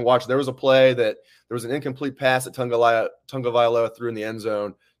can go back and watch. There was a play that there was an incomplete pass that Tagovailoa threw in the end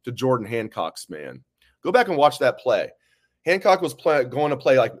zone to Jordan Hancock's man. Go back and watch that play. Hancock was going to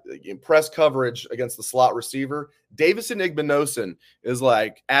play like press coverage against the slot receiver. Davison Igbinosun is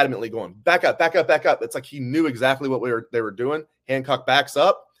like adamantly going back up, back up, back up. It's like he knew exactly what they were doing. Hancock backs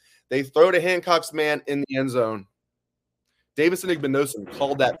up. They throw to Hancock's man in the end zone. Davison Igbinosun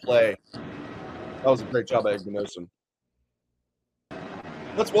called that play. That was a great job by Igbinosun.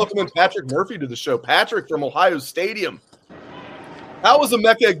 Let's welcome in Patrick Murphy to the show. Patrick from Ohio Stadium. How was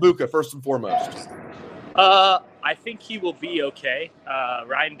Emeka Egbuka, first and foremost? I think he will be okay.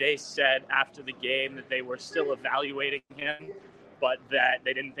 Ryan Day said after the game that they were still evaluating him, but that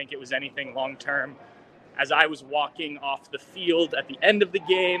they didn't think it was anything long-term. As I was walking off the field at the end of the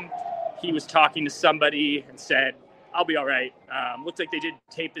game, he was talking to somebody and said, I'll be all right. Looks like they did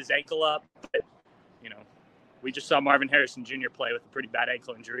tape his ankle up, but, we just saw Marvin Harrison Jr. play with a pretty bad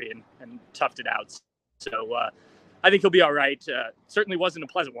ankle injury and toughed it out. So I think he'll be all right. Certainly wasn't a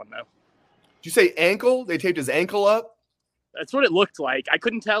pleasant one, though. Did you say ankle? They taped his ankle up? That's what it looked like. I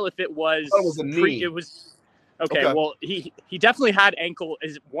couldn't tell if it was. Oh, it was a knee. Okay. Well, he definitely had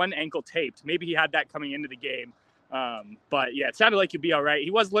one ankle taped. Maybe he had that coming into the game. But yeah, it sounded like he'd be all right.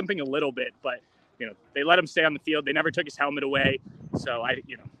 He was limping a little bit, but they let him stay on the field. They never took his helmet away. So I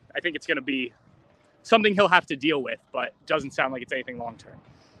think it's going to be something he'll have to deal with, but doesn't sound like it's anything long term.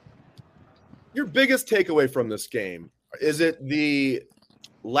 Your biggest takeaway from this game, is it the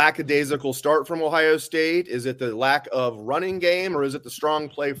lackadaisical start from Ohio State? Is it the lack of running game, or is it the strong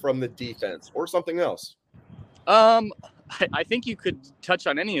play from the defense, or something else? I think you could touch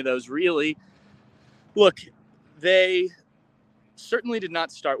on any of those, really. Look, they certainly did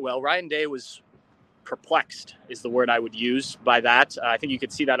not start well. Ryan Day was perplexed, is the word I would use by that. I think you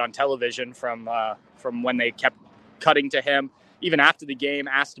could see that on television from when they kept cutting to him. Even after the game,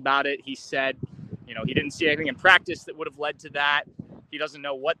 asked about it, he said, he didn't see anything in practice that would have led to that. He doesn't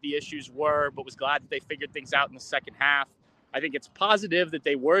know what the issues were, but was glad that they figured things out in the second half. I think it's positive that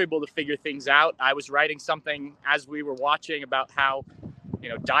they were able to figure things out. I was writing something as we were watching about how,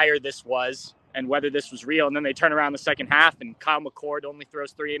 dire this was and whether this was real. And then they turn around the second half and Kyle McCord only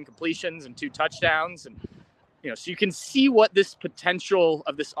throws 3 incompletions and 2 touchdowns. And, so you can see what this potential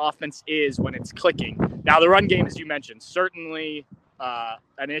of this offense is when it's clicking. Now, the run game, as you mentioned, certainly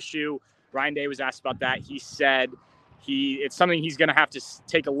an issue. Ryan Day was asked about that. He said it's something he's going to have to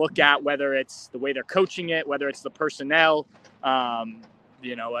take a look at, whether it's the way they're coaching it, whether it's the personnel,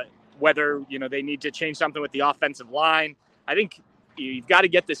 whether, they need to change something with the offensive line. I think you've got to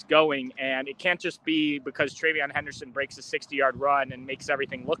get this going, and it can't just be because TreVeyon Henderson breaks a 60-yard run and makes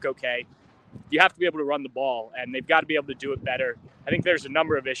everything look okay. You have to be able to run the ball, and they've got to be able to do it better. I think there's a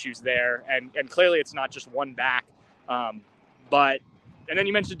number of issues there, and clearly it's not just one back. And then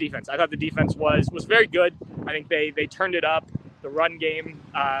you mentioned defense. I thought the defense was very good. I think they turned it up. The run game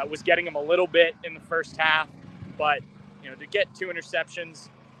was getting them a little bit in the first half, but to get 2 interceptions,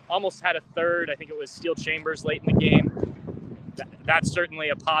 almost had a third. I think it was Steele Chambers late in the game. That's certainly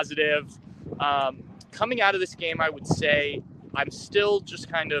a positive. Coming out of this game, I would say I'm still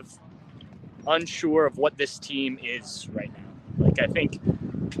just kind of unsure of what this team is right now. I think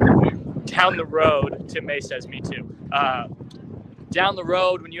down the road, Tim May says me too. Down the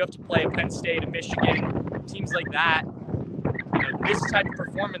road, when you have to play Penn State and Michigan, teams like that, this type of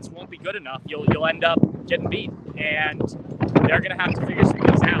performance won't be good enough. You'll end up getting beat, and they're going to have to figure some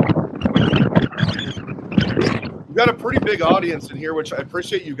things out. We've got a pretty big audience in here, which I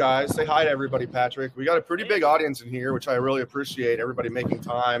appreciate you guys. Say hi to everybody, Patrick. We got a pretty big audience in here, which I really appreciate everybody making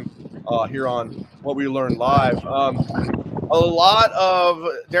time here on What We Learned Live. A lot of,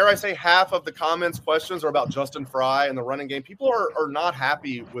 dare I say, half of the comments, questions are about Justin Fry and the running game. People are not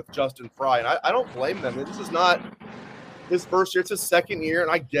happy with Justin Fry, and I don't blame them. This is not his first year. It's his second year,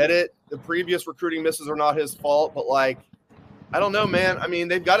 and I get it. The previous recruiting misses are not his fault, but, I don't know, man. I mean,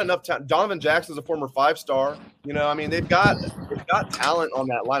 they've got enough talent. Donovan Jackson's a former 5-star. They've got talent on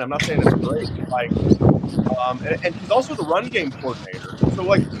that line. I'm not saying it's great. And he's also the run game coordinator.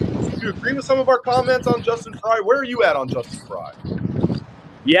 So, do you agree with some of our comments on Justin Fry? Where are you at on Justin Fry?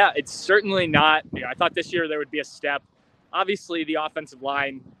 Yeah, it's certainly not. I thought this year there would be a step. Obviously, the offensive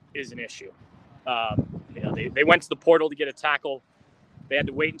line is an issue. They went to the portal to get a tackle. They had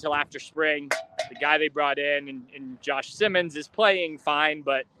to wait until after spring. The guy they brought in Josh Simmons is playing fine,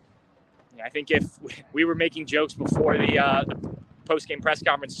 but I think if we were making jokes before the post-game press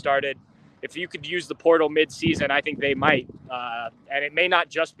conference started, if you could use the portal mid-season, I think they might. And it may not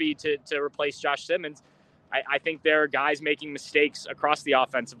just be to replace Josh Simmons. I think there are guys making mistakes across the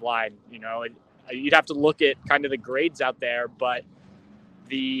offensive line. You'd have to look at kind of the grades out there, but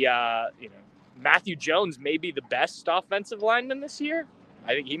Matthew Jones may be the best offensive lineman this year.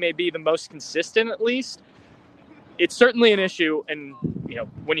 I think he may be the most consistent, at least. It's certainly an issue. And,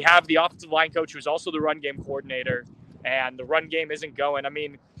 when you have the offensive line coach who's also the run game coordinator and the run game isn't going,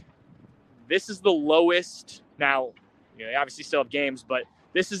 this is the lowest. Now, they obviously still have games, but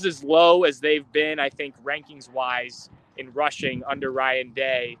this is as low as they've been, I think, rankings-wise in rushing under Ryan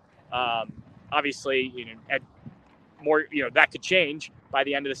Day. Obviously, at more, that could change. by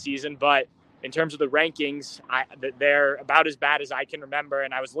the end of the season. But in terms of the rankings, they're about as bad as I can remember.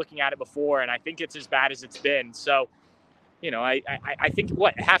 And I was looking at it before, and I think it's as bad as it's been. So, I think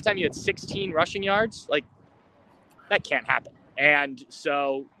at halftime you had 16 rushing yards. Like, that can't happen. And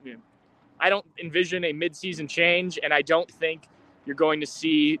so I don't envision a midseason change, and I don't think you're going to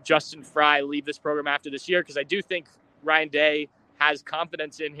see Justin Frye leave this program after this year, because I do think Ryan Day has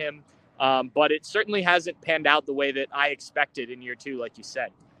confidence in him, but it certainly hasn't panned out the way that I expected in year 2, like you said.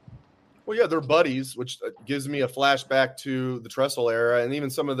 Well, yeah, they're buddies, which gives me a flashback to the Tressel era and even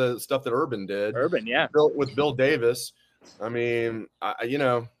some of the stuff that Urban did. Yeah. With Bill Davis. I mean,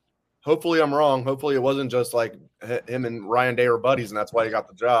 hopefully I'm wrong. Hopefully it wasn't just like him and Ryan Day are buddies and that's why he got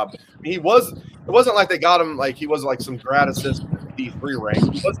the job. I mean, it wasn't like they got him like he was like some grad assistant D3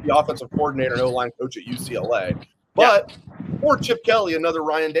 rank. He was the offensive coordinator and O-line coach at UCLA. But or Chip Kelly, another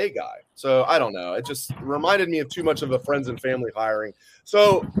Ryan Day guy. So I don't know. It just reminded me of too much of a friends and family hiring.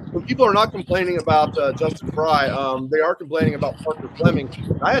 So when people are not complaining about Justin Frye, they are complaining about Parker Fleming.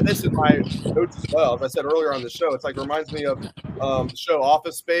 I had this in my notes as well. As I said earlier on the show, it's like reminds me of the show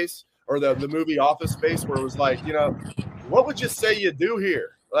Office Space or the movie Office Space, where it was like, what would you say you do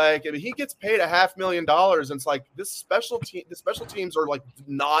here? Like, I mean, he gets paid $500,000, and it's like the special teams are like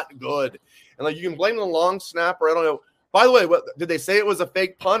not good, and like you can blame the long snapper. I don't know. By the way, what did they say? It was a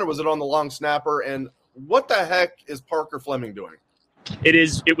fake punt, or was it on the long snapper? And what the heck is Parker Fleming doing?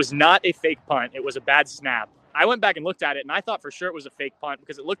 It was not a fake punt. It was a bad snap. I went back and looked at it, and I thought for sure it was a fake punt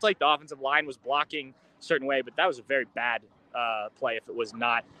because it looked like the offensive line was blocking a certain way, but that was a very bad play if it was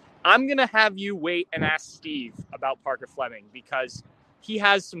not. I'm going to have you wait and ask Steve about Parker Fleming because he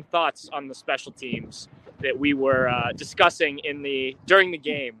has some thoughts on the special teams that we were discussing during the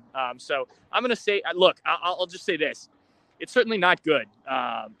game. So I'm going to say, look, I'll just say this. It's certainly not good.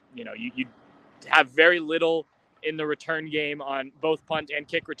 You have very little in the return game on both punt and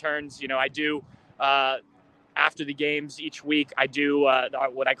kick returns. I do after the games each week, I do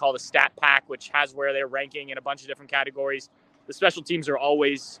what I call the stat pack, which has where they're ranking in a bunch of different categories. The special teams are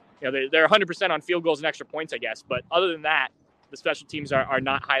always, they're 100% on field goals and extra points, I guess. But other than that, the special teams are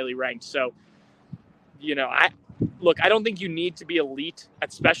not highly ranked. So, I don't think you need to be elite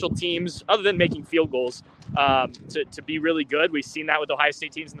at special teams other than making field goals to be really good. We've seen that with Ohio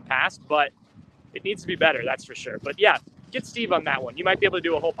State teams in the past, but it needs to be better, that's for sure. But yeah, get Steve on that one. You might be able to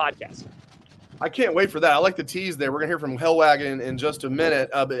do a whole podcast. I can't wait for that. I like the tease there. We're going to hear from Hellwagon in just a minute.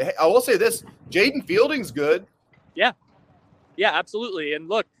 But hey, I will say this, Jaden Fielding's good. Yeah, absolutely. And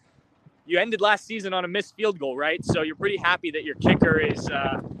look, you ended last season on a missed field goal, right? So you're pretty happy that your kicker is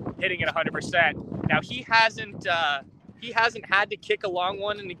hitting it 100%. Now he hasn't had to kick a long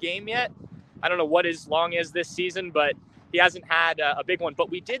one in the game yet. I don't know what his long is this season, but he hasn't had a big one.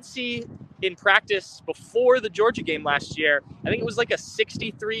 But we did see in practice before the Georgia game last year, I think it was like a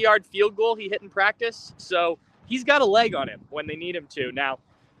 63-yard field goal he hit in practice. So he's got a leg on him when they need him to. Now,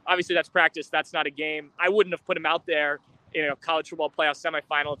 obviously that's practice. That's not a game. I wouldn't have put him out there in a college football playoff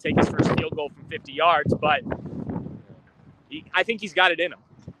semifinal to take his first field goal from 50 yards, but I think he's got it in him.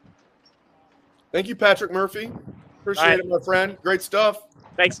 Thank you, Patrick Murphy. Appreciate it, my friend. Great stuff.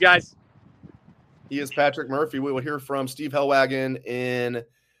 Thanks, guys. He is Patrick Murphy. We will hear from Steve Hellwagon in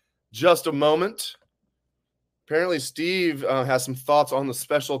just a moment. Apparently, Steve has some thoughts on the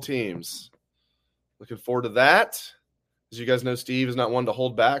special teams. Looking forward to that. As you guys know, Steve is not one to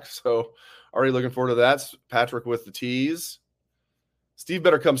hold back, so already looking forward to that. Patrick with the tease. Steve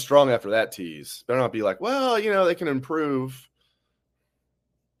better come strong after that tease. Better not be like, well, they can improve.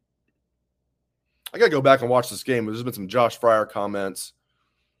 I got to go back and watch this game. There's been some Josh Fryer comments.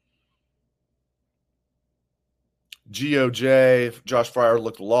 GOJ, Josh Fryer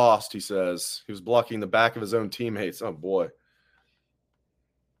looked lost, he says. He was blocking the back of his own teammates. Oh, boy.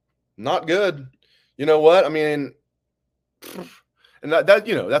 Not good. You know what? I mean, and that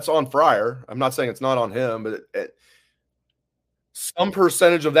that's on Fryer. I'm not saying it's not on him, but some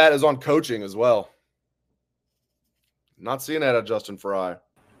percentage of that is on coaching as well. Not seeing that at Justin Frye.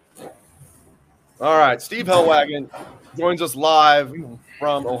 All right, Steve Hellwagon joins us live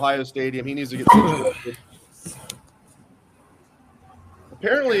from Ohio Stadium. He needs to get situated.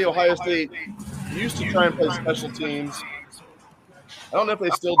 Apparently, Ohio State used to try and play special teams. I don't know if they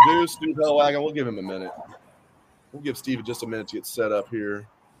still do. Steve Hellwagon, we'll give him a minute. We'll give Steve just a minute to get set up here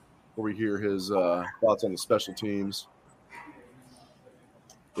before we hear his thoughts on the special teams.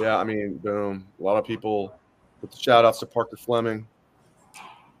 Yeah, I mean, boom. A lot of people with the shout-outs to Parker Fleming.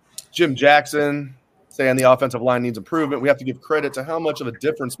 Jim Jackson saying the offensive line needs improvement. We have to give credit to how much of a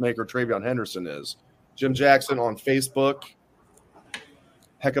difference maker Travion Henderson is. Jim Jackson on Facebook.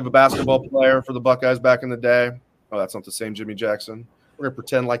 Heck of a basketball player for the Buckeyes back in the day. Oh, that's not the same Jimmy Jackson. We're going to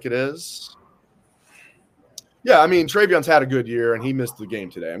pretend like it is. Yeah, I mean, Travion's had a good year, and he missed the game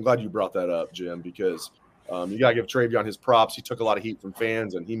today. I'm glad you brought that up, Jim, because you got to give Travion his props. He took a lot of heat from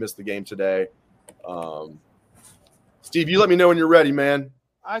fans, and he missed the game today. Steve, you let me know when you're ready, man.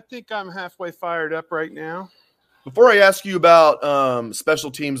 I think I'm halfway fired up right now. Before I ask you about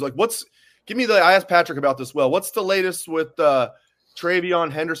special teams, like I asked Patrick about this. Well, what's the latest with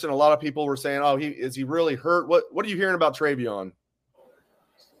Travion Henderson? A lot of people were saying, "Oh, is he really hurt?" What are you hearing about Travion?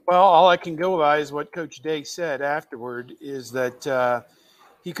 Well, all I can go by is what Coach Day said afterward, is that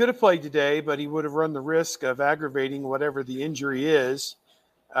he could have played today, but he would have run the risk of aggravating whatever the injury is.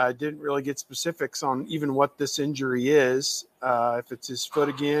 Didn't really get specifics on even what this injury is, if it's his foot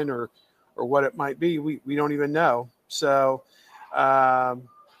again or what it might be. We don't even know. So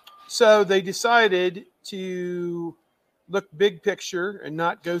they decided to look big picture and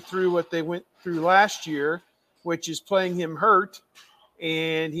not go through what they went through last year, which is playing him hurt.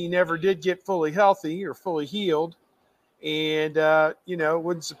 And he never did get fully healthy or fully healed. And, it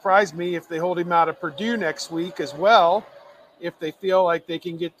wouldn't surprise me if they hold him out of Purdue next week as well, if they feel like they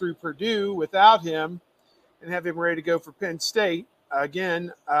can get through Purdue without him and have him ready to go for Penn State.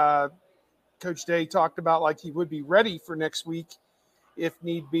 Again, Coach Day talked about like he would be ready for next week if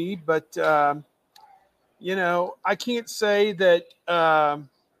need be. But, I can't say that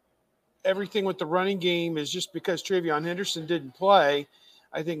everything with the running game is just because Travion Henderson didn't play.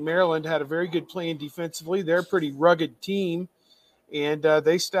 I think Maryland had a very good plan defensively. They're a pretty rugged team, and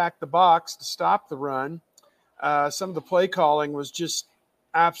they stacked the box to stop the run. Some of the play calling was just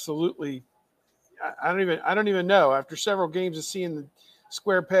absolutely – I don't even know. After several games of seeing the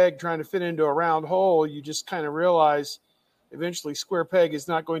square peg trying to fit into a round hole, you just kind of realize eventually square peg is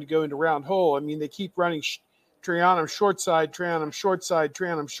not going to go into round hole. I mean, they keep running Trianum short side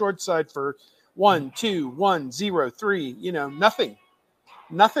for 1, 2, 1, 0, 3,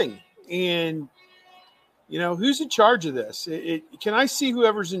 nothing. And, who's in charge of this? Can I see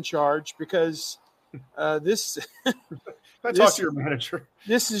whoever's in charge? Because this I talk to your manager.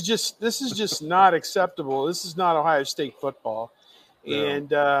 This is just not acceptable. This is not Ohio State football.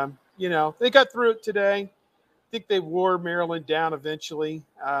 No. And, they got through it today. I think they wore Maryland down eventually,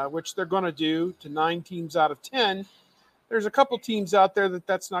 which they're going to do to 9 teams out of 10. There's a couple teams out there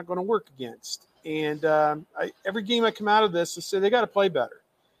that's not going to work against. And every game I come out of this, I say they got to play better.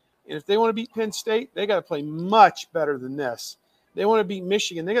 And if they want to beat Penn State, they got to play much better than this. They want to beat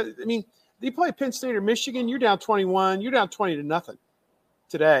Michigan. They play Penn State or Michigan, you're down 21, you're down 20-0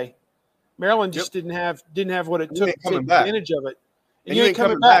 today. Maryland just didn't have what it took to take advantage of it. And you ain't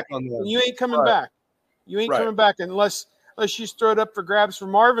coming back on that. You ain't coming back. You ain't coming back unless you just throw it up for grabs for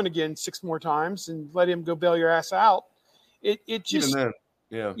Marvin again 6 more times and let him go bail your ass out. It just even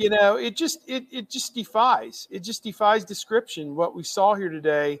then, yeah. It just defies description what we saw here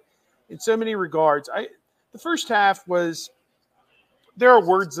today in so many regards. The first half was, there are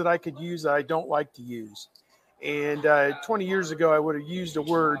words that I could use that I don't like to use. And 20 years ago, I would have used a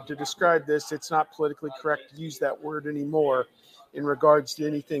word to describe this. It's not politically correct to use that word anymore in regards to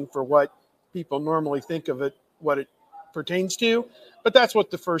anything for what people normally think of it, what it pertains to. But that's what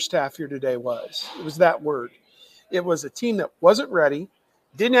the first half here today was. It was that word. It was a team that wasn't ready,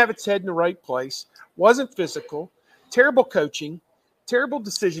 didn't have its head in the right place, wasn't physical, terrible coaching, terrible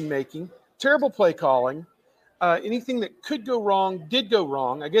decision-making, terrible play calling. Anything that could go wrong did go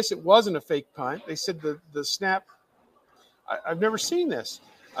wrong. I guess it wasn't a fake punt. They said the snap – I've never seen this.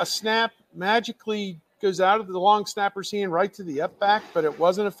 A snap magically goes out of the long snapper's hand right to the up back, but it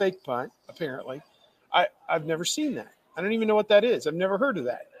wasn't a fake punt, apparently. I've never seen that. I don't even know what that is. I've never heard of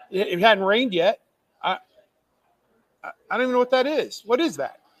that. It hadn't rained yet. I don't even know what that is. What is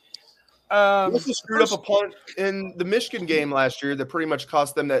that? They also screwed up a punt in the Michigan game last year that pretty much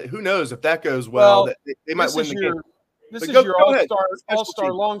cost them that. Who knows if that goes well, that they might win the game. This is your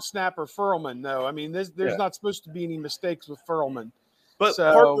all-star long snapper, Furlman, though. I mean, there's not supposed to be any mistakes with Furlman. But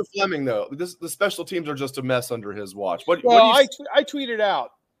Parker Fleming, though, the special teams are just a mess under his watch. I tweeted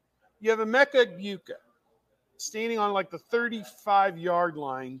out, you have Emeka Egbuka standing on like the 35-yard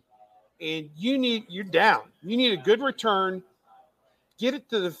line, and you're down. You need a good return. Get it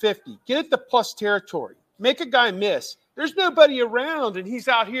to the 50. Get it to plus territory. Make a guy miss. There's nobody around, and he's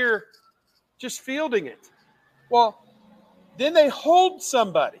out here just fielding it. Well, then they hold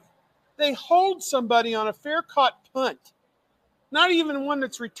somebody. They hold somebody on a fair caught punt. Not even one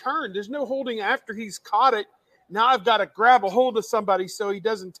that's returned. There's no holding after he's caught it. Now I've got to grab a hold of somebody so he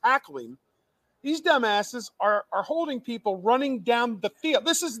doesn't tackle him. These dumbasses are holding people running down the field.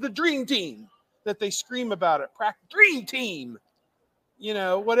 This is the dream team that they scream about at practice. Dream team.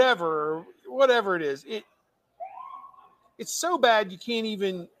 Whatever it is. It's so bad you can't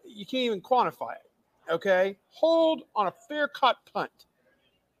even quantify it. Okay, hold on a fair caught punt.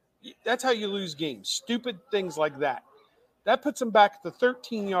 That's how you lose games. Stupid things like that. That puts them back at the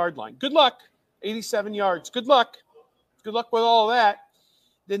 13-yard line. Good luck. 87 yards. Good luck. Good luck with all that.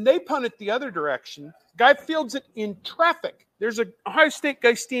 Then they punt it the other direction. Guy fields it in traffic. There's a Ohio State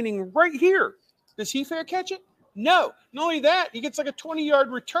guy standing right here. Does he fair catch it? No. Not only that, he gets like a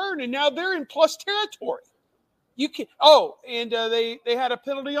 20-yard return, and now they're in plus territory. You can. Oh, and they had a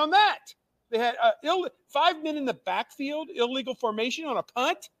penalty on that. They had 5 men in the backfield, illegal formation on a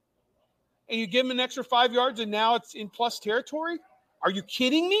punt, and you give them an extra 5 yards, and now it's in plus territory? Are you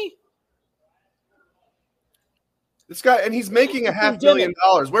kidding me? This guy, and he's making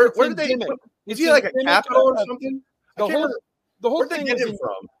 $500,000. Where did they put? Is he like a capital or something? The whole Where'd thing they get was him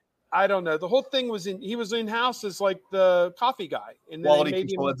from? I don't know. The whole thing was he was in-house as like the coffee guy. And then Quality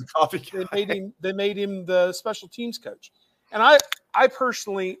control as the coffee guy. They made him the special teams coach. And I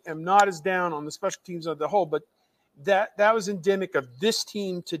personally am not as down on the special teams as the whole, but that was endemic of this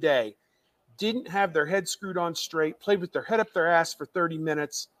team today. Didn't have their head screwed on straight, played with their head up their ass for 30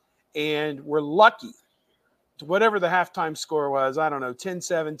 minutes, and were lucky to whatever the halftime score was. I don't know,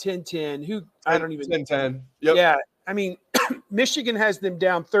 10-7, 10-10. I don't even 10-10. Yep. Yeah. I mean, Michigan has them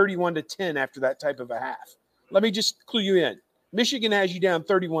down 31-10 after that type of a half. Let me just clue you in. Michigan has you down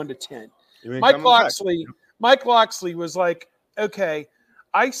 31-10. Mike Loxley was like, okay,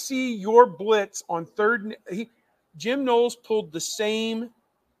 I see your blitz on third. Jim Knowles pulled the same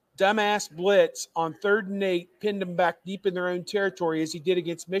dumbass blitz on 3rd and 8, pinned them back deep in their own territory as he did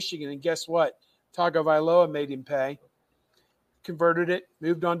against Michigan. And guess what? Tagovailoa made him pay. Converted it,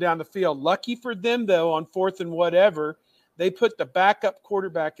 moved on down the field. Lucky for them, though, on 4th and whatever, they put the backup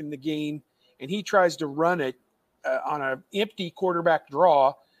quarterback in the game, and he tries to run it on an empty quarterback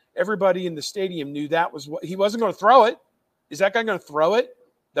draw. Everybody in the stadium knew that was what he wasn't going to throw it. Is that guy going to throw it?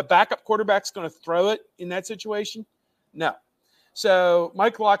 The backup quarterback's going to throw it in that situation? No. So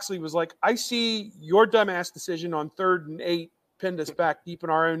Mike Loxley was like, I see your dumbass decision on 3rd and 8, pinned us back deep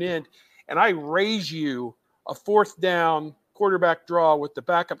in our own end, and I raise you a 4th down quarterback draw with the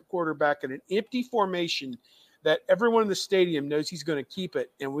backup quarterback in an empty formation that everyone in the stadium knows he's going to keep it,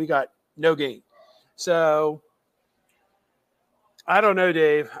 and we got no gain. So I don't know,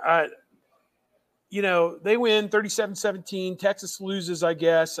 Dave. They win 37-17. Texas loses, I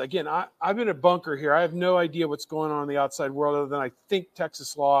guess. Again, I'm in a bunker here. I have no idea what's going on in the outside world other than I think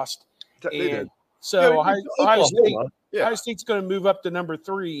Texas lost. So Ohio State's going to move up to number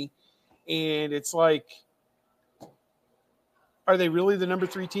 3, and it's like, are they really the number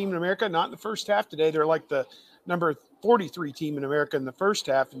 3 team in America? Not in the first half today. They're like the number 43 team in America in the first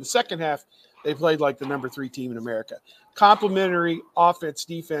half. In the second half, they played like the number 3 team in America. Complementary offense,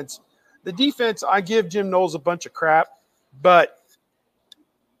 defense. The defense, I give Jim Knowles a bunch of crap, but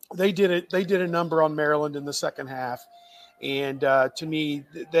they did it. They did a number on Maryland in the second half, and to me,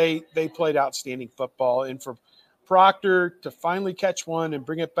 they played outstanding football. And for Proctor to finally catch one and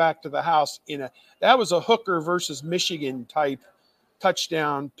bring it back to the house that was a Hooker versus Michigan type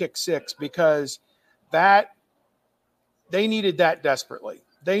touchdown pick 6, because they needed that desperately.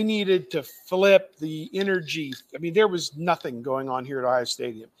 They needed to flip the energy. I mean, there was nothing going on here at Ohio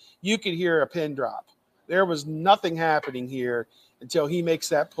Stadium. You could hear a pin drop. There was nothing happening here until he makes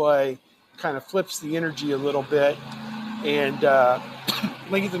that play, kind of flips the energy a little bit. And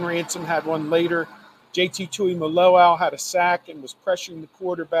Lathan Ransom had one later. JT Tuimoloau had a sack and was pressuring the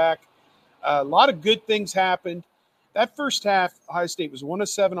quarterback. A lot of good things happened. That first half, Ohio State was 1 of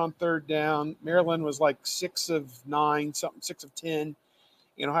 7 on 3rd down. Maryland was like 6 of 9, 6 of 10.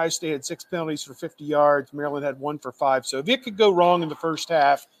 Ohio State had 6 penalties for 50 yards. Maryland had 1 for 5. So if it could go wrong in the first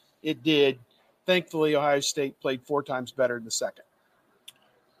half, it did. Thankfully, Ohio State played 4 times better in the second.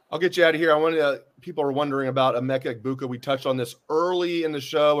 I'll get you out of here. People are wondering about Emeka Egbuka. We touched on this early in the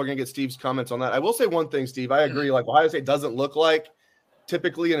show. We're going to get Steve's comments on that. I will say one thing, Steve. I agree. Like, Ohio State doesn't look like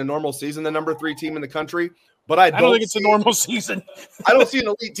typically in a normal season the number 3 team in the country. But I don't think it's a normal season. I don't see an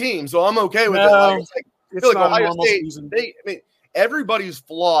elite team, so I'm okay with it. I feel like Ohio State, everybody's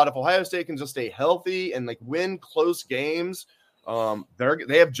flawed. If Ohio State can just stay healthy and like win close games,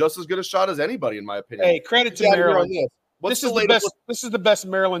 they have just as good a shot as anybody, in my opinion. Hey, credit to Maryland. This is the best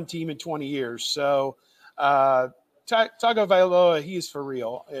Maryland team in 20 years. So Tagovailoa, he is for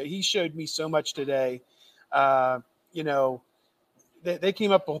real. He showed me so much today. They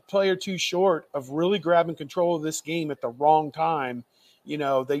came up a play or 2 short of really grabbing control of this game at the wrong time. They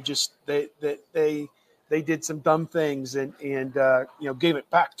did some dumb things and gave it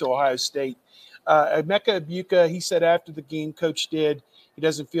back to Ohio State. Emeka Egbuka, he said after the game, coach did, he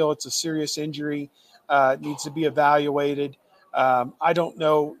doesn't feel it's a serious injury. needs to be evaluated. I don't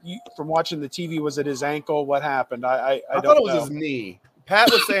know. From watching the TV, was it his ankle? What happened? I thought it was his knee.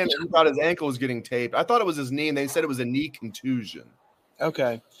 Pat was saying that he thought his ankle was getting taped. I thought it was his knee, and they said it was a knee contusion.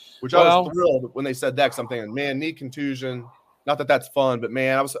 Okay. Which I was thrilled when they said that, because I'm thinking, man, knee contusion. Not that that's fun, but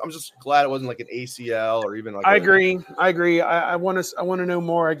man, I'm just glad it wasn't like an ACL or even like. I agree. I want to know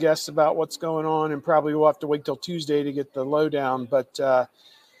more, I guess, about what's going on, and probably we'll have to wait till Tuesday to get the lowdown. But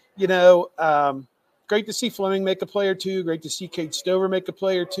great to see Fleming make a play or two. Great to see Cade Stover make a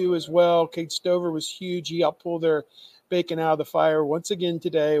play or two as well. Cade Stover was huge. He helped pull their bacon out of the fire once again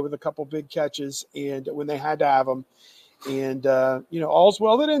today with a couple big catches, and when they had to have them. And all's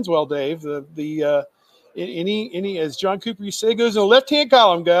well that ends well, Dave. Any as John Cooper used to say, goes in the left-hand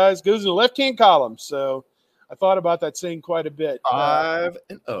column, guys. Goes in the left-hand column. So I thought about that saying quite a bit.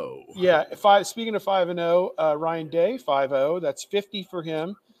 5-0. Yeah. Speaking of 5-0, Ryan Day 5-0. That's 50 for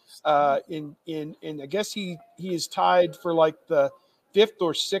him. And I guess he is tied for like the 5th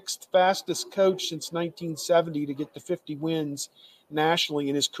or 6th fastest coach since 1970 to get to 50 wins nationally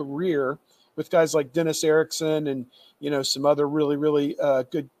in his career, with guys like Dennis Erickson and some other really really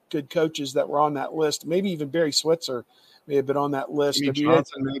good coaches that were on that list. Maybe even Barry Switzer may have been on that list.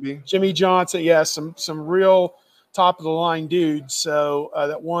 Jimmy Johnson, yeah, some real top of the line dudes. So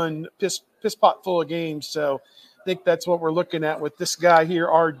that won piss pot full of games. So I think that's what we're looking at with this guy here,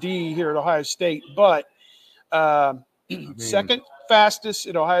 RD here at Ohio State. But second fastest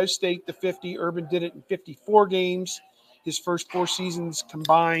at Ohio State, the 50. Urban did it in 54 games. His first 4 seasons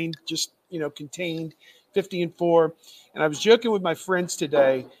combined, just contained 50-4. And I was joking with my friends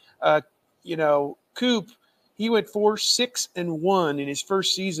today. Coop, he went 4-6-1 in his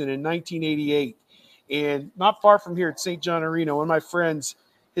first season in 1988. And not far from here at St. John Arena, one of my friends,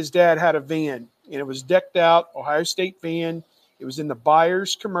 his dad had a van, and it was decked out, Ohio State van. It was in the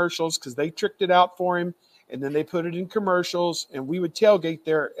Byers commercials because they tricked it out for him, and then they put it in commercials, and we would tailgate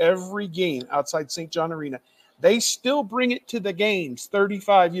there every game outside St. John Arena. They still bring it to the games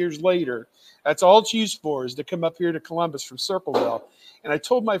 35 years later. That's all it's used for, is to come up here to Columbus from Circleville. And I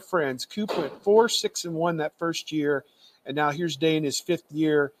told my friends, Coop went 4-6-1 that first year, and now here's Day in his 5th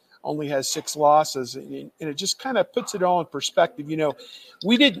year, only has 6 losses. And it just kind of puts it all in perspective.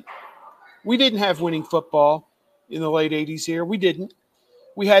 We didn't have winning football in the late 80s here. We didn't.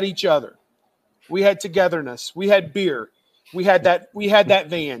 We had each other. We had togetherness. We had beer. We had that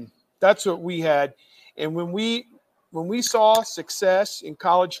van. That's what we had. And when we saw success in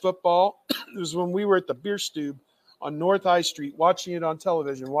college football, it was when we were at the Beer Stube on North High Street, watching it on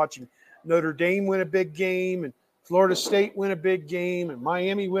television, watching Notre Dame win a big game, and Florida State win a big game, and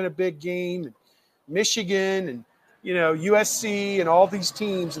Miami win a big game, and Michigan, and USC, and all these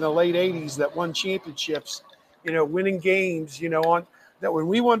teams in the late 80s that won championships, winning games, on that. When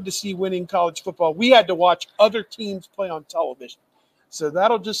we wanted to see winning college football, we had to watch other teams play on television. So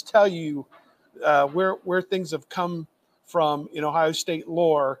that'll just tell you where things have come from in Ohio State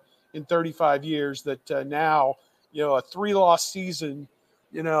lore in 35 years, that now, a 3-loss season,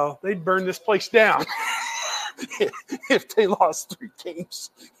 they'd burn this place down if they lost 3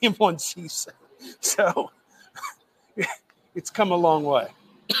 games in one season. So it's come a long way.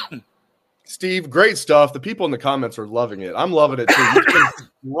 Steve, great stuff. The people in the comments are loving it. I'm loving it too. You've been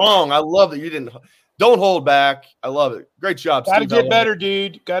wrong. I love that you don't hold back. I love it. Great job, Steve. Got to get better,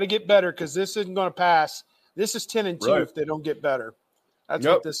 dude. Got to get better, because this isn't going to pass. This is 10-2 right. If they don't get better. That's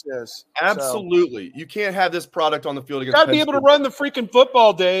what this is. Absolutely. So, you can't have this product on the field against. Got to be able to run the freaking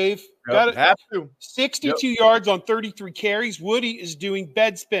football, Dave. Got have to. 62 yards on 33 carries. Woody is doing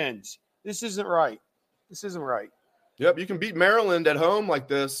bed spins. This isn't right. Yep, you can beat Maryland at home like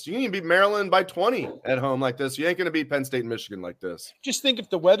this. You can beat Maryland by 20 at home like this. You ain't going to beat Penn State and Michigan like this. Just think if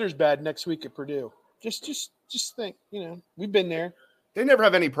the weather's bad next week at Purdue. Just think, we've been there. They never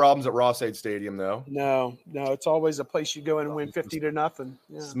have any problems at Ross-Ade Stadium, though. No, it's always a place you go in and win 50-0.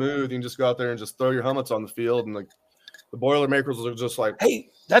 Yeah. Smooth. You can just go out there and just throw your helmets on the field, and the Boilermakers are just like, hey,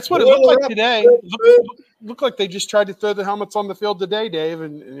 that's what it looked like today. Looked like they just tried to throw the helmets on the field today, Dave,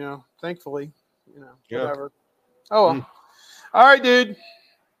 and thankfully, whatever. Oh, well. All right, dude.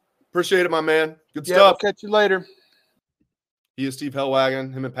 Appreciate it, my man. Good stuff. I'll catch you later. He is Steve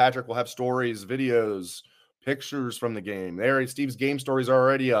Hellwagon. Him and Patrick will have stories, videos, pictures from the game. Steve's game stories are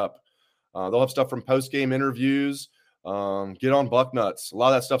already up. They'll have stuff from post-game interviews. Get on Bucknuts. A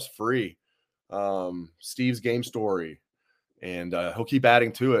lot of that stuff's free. Steve's game story. And he'll keep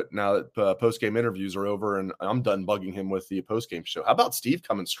adding to it now that post-game interviews are over, and I'm done bugging him with the post-game show. How about Steve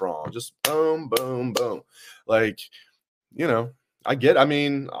coming strong? Just boom, boom, boom. I don't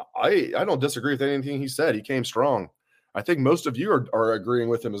disagree with anything he said. He came strong. I think most of you are agreeing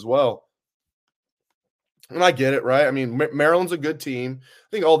with him as well. And I get it, right? I mean, Maryland's a good team. I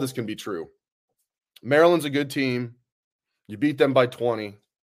think all this can be true. Maryland's a good team. You beat them by 20.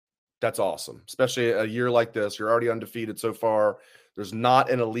 That's awesome, especially a year like this. You're already undefeated so far. There's not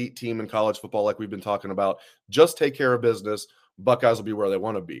an elite team in college football like we've been talking about. Just take care of business. Buckeyes will be where they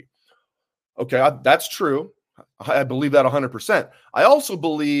want to be. Okay, that's true. I believe that 100%. I also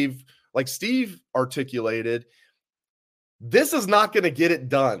believe, like Steve articulated, this is not going to get it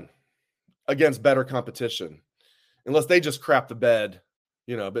done against better competition unless they just crap the bed,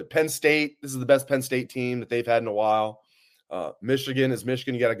 But Penn State, this is the best Penn State team that they've had in a while. Michigan is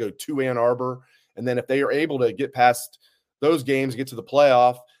Michigan. You got to go to Ann Arbor. And then if they are able to get past those games, get to the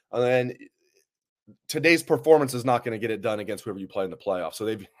playoff, and then today's performance is not going to get it done against whoever you play in the playoff. So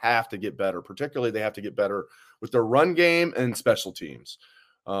they have to get better. Particularly, they have to get better with their run game and special teams.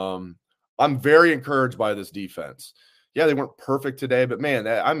 I'm very encouraged by this defense. Yeah, they weren't perfect today, but man,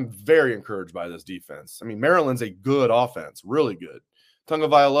 I'm very encouraged by this defense. I mean, Maryland's a good offense, really good.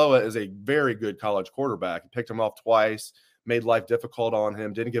 Tagovailoa is a very good college quarterback. He picked him off twice, made life difficult on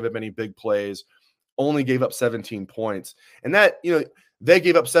him, didn't give him any big plays, only gave up 17 points. And that, they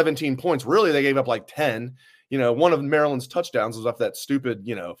gave up 17 points. Really, they gave up like 10. One of Maryland's touchdowns was off that stupid,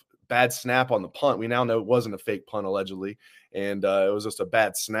 bad snap on the punt. We now know it wasn't a fake punt, allegedly, and it was just a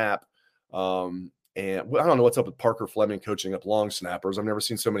bad snap. And I don't know what's up with Parker Fleming coaching up long snappers. I've never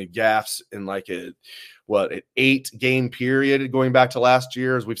seen so many gaffes in like an 8-game period going back to last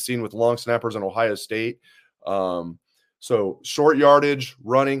year, as we've seen with long snappers in Ohio State. So short yardage,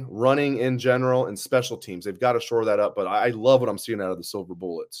 running in general, and special teams, they've got to shore that up. But I love what I'm seeing out of the Silver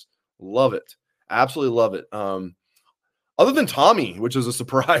Bullets. Love it. Absolutely love it. Other than Tommy, which is a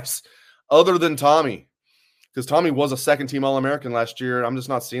surprise, because Tommy was a second-team All-American last year. I'm just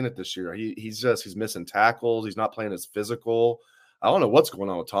not seeing it this year. He's missing tackles. He's not playing as physical. I don't know what's going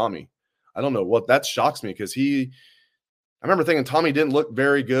on with Tommy. I don't know what that shocks me, because I remember thinking Tommy didn't look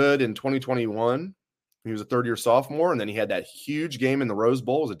very good in 2021. He was a third-year sophomore, and then he had that huge game in the Rose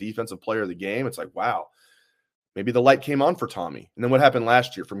Bowl as a defensive player of the game. It's like, wow, maybe the light came on for Tommy. And then what happened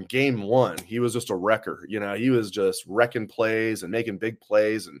last year? From game one, he was just a wrecker. He was just wrecking plays and making big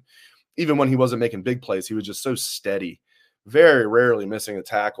plays, and even when he wasn't making big plays, he was just so steady, very rarely missing a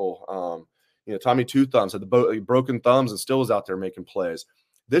tackle. Tommy Two Thumbs had the broken thumbs and still was out there making plays.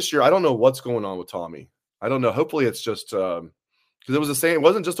 This year, I don't know what's going on with Tommy. I don't know. Hopefully it's just because it was the same. It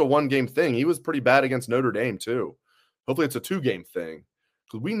wasn't just a one-game thing. He was pretty bad against Notre Dame too. Hopefully it's a 2-game thing,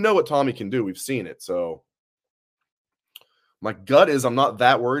 because we know what Tommy can do. We've seen it. So my gut is I'm not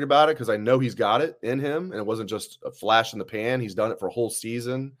that worried about it, because I know he's got it in him, and it wasn't just a flash in the pan. He's done it for a whole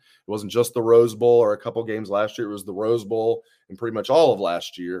season. It wasn't just the Rose Bowl or a couple games last year. It was the Rose Bowl and pretty much all of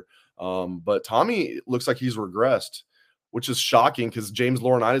last year. But Tommy looks like he's regressed, which is shocking, because James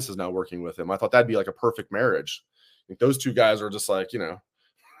Laurinaitis is now working with him. I thought that'd be like a perfect marriage. I think those two guys are just like,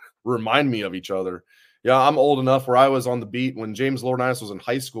 remind me of each other. Yeah, I'm old enough where I was on the beat when James Laurinaitis was in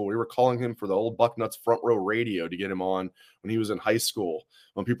high school. We were calling him for the old Bucknuts front row radio to get him on when he was in high school.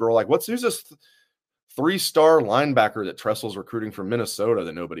 When people were like, who's this 3-star linebacker that Tressel's recruiting from Minnesota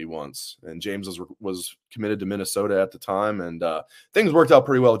that nobody wants? And James was committed to Minnesota at the time, and things worked out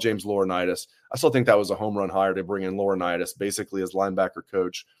pretty well with James Laurinaitis. I still think that was a home run hire to bring in Laurinaitis basically as linebacker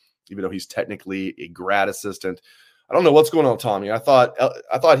coach, even though he's technically a grad assistant. I don't know what's going on with Tommy. I thought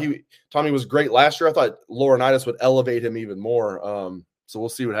Tommy was great last year. I thought Laurinaitis would elevate him even more. So we'll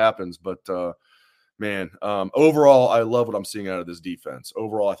see what happens. But overall, I love what I'm seeing out of this defense.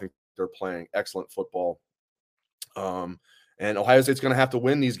 Overall, I think they're playing excellent football. And Ohio State's going to have to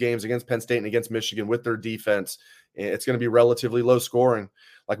win these games against Penn State and against Michigan with their defense. It's going to be relatively low scoring,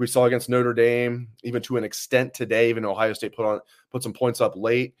 like we saw against Notre Dame, even to an extent today. Even though Ohio State put some points up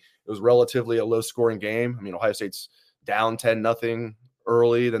late, it was relatively a low scoring game. I mean, Ohio State's down 10-0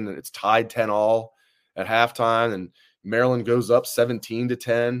 early, then it's tied 10-all at halftime, and Maryland goes up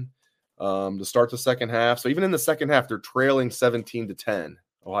 17-10 to start the second half. So even in the second half, they're trailing 17-10.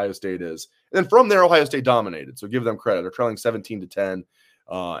 Ohio State is, and then from there, Ohio State dominated. So give them credit; they're trailing 17-10,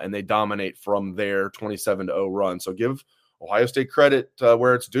 and they dominate from their 27-0 run. So give Ohio State credit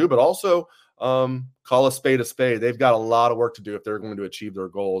where it's due, but also call a spade a spade. They've got a lot of work to do if they're going to achieve their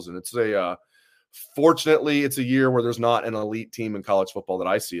goals, and it's fortunately, it's a year where there's not an elite team in college football that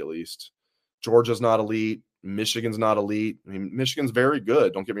I see, at least. Georgia's not elite. Michigan's not elite. I mean, Michigan's very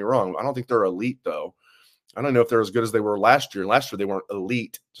good. Don't get me wrong. I don't think they're elite, though. I don't know if they're as good as they were last year. Last year, they weren't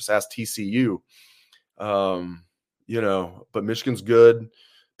elite. Just ask TCU. But Michigan's good.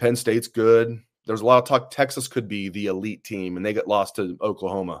 Penn State's good. There's a lot of talk Texas could be the elite team, and they get lost to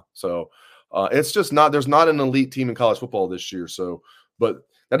Oklahoma. So it's just not – there's not an elite team in college football this year. So, but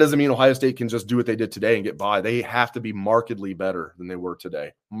That doesn't mean Ohio State can just do what they did today and get by. They have to be markedly better than they were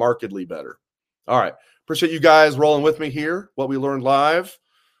today. Markedly better. All right. Appreciate you guys rolling with me here. What we learned live.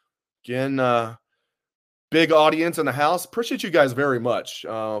 Again, big audience in the house. Appreciate you guys very much.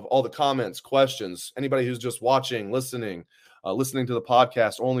 All the comments, questions, anybody who's just watching, listening to the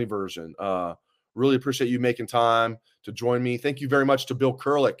podcast only version. Really appreciate you making time to join me. Thank you very much to Bill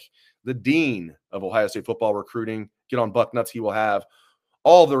Kurelic, the Dean of Ohio State football recruiting. Get on Bucknuts. He will have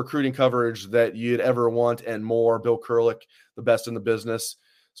all the recruiting coverage that you'd ever want and more. Bill Kurelic, the best in the business.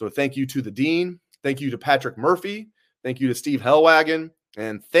 So thank you to the Dean. Thank you to Patrick Murphy. Thank you to Steve Hellwagon.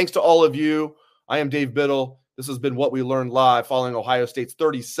 And thanks to all of you. I am Dave Biddle. This has been What We Learned Live following Ohio State's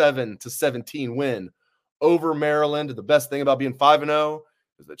 37-17 win over Maryland. The best thing about being 5-0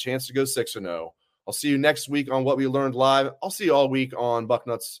 is the chance to go 6-0. I'll see you next week on What We Learned Live. I'll see you all week on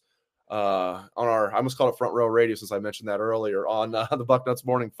Bucknuts. On our, I almost called it Front Row Radio since I mentioned that earlier on the Bucknuts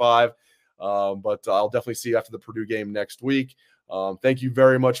Morning 5. But I'll definitely see you after the Purdue game next week. Thank you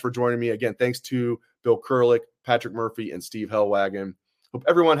very much for joining me. Again, thanks to Bill Kurelic, Patrick Murphy, and Steve Hellwagon. Hope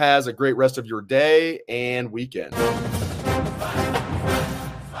everyone has a great rest of your day and weekend.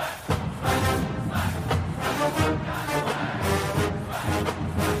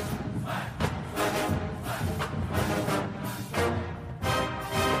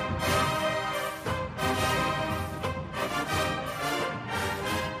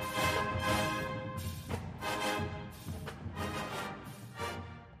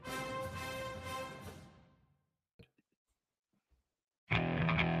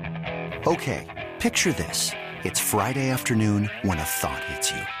 Okay, picture this. It's Friday afternoon when a thought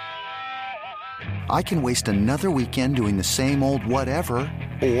hits you. I can waste another weekend doing the same old whatever,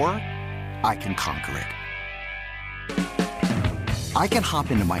 or I can conquer it. I can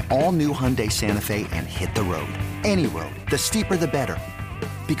hop into my all-new Hyundai Santa Fe and hit the road. Any road. The steeper, the better.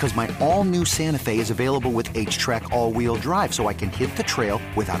 Because my all-new Santa Fe is available with H-Track all-wheel drive, so I can hit the trail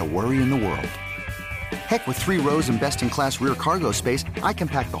without a worry in the world. Heck, with 3 rows and best-in-class rear cargo space, I can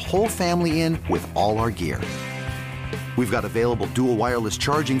pack the whole family in with all our gear. We've got available dual wireless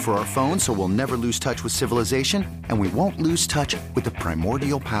charging for our phones, so we'll never lose touch with civilization, and we won't lose touch with the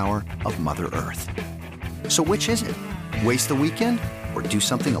primordial power of Mother Earth. So which is it? Waste the weekend or do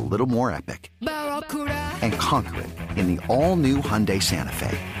something a little more epic? And conquer it in the all-new Hyundai Santa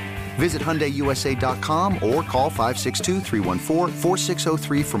Fe. Visit HyundaiUSA.com or call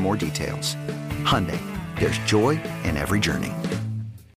 562-314-4603 for more details. Hyundai. There's joy in every journey.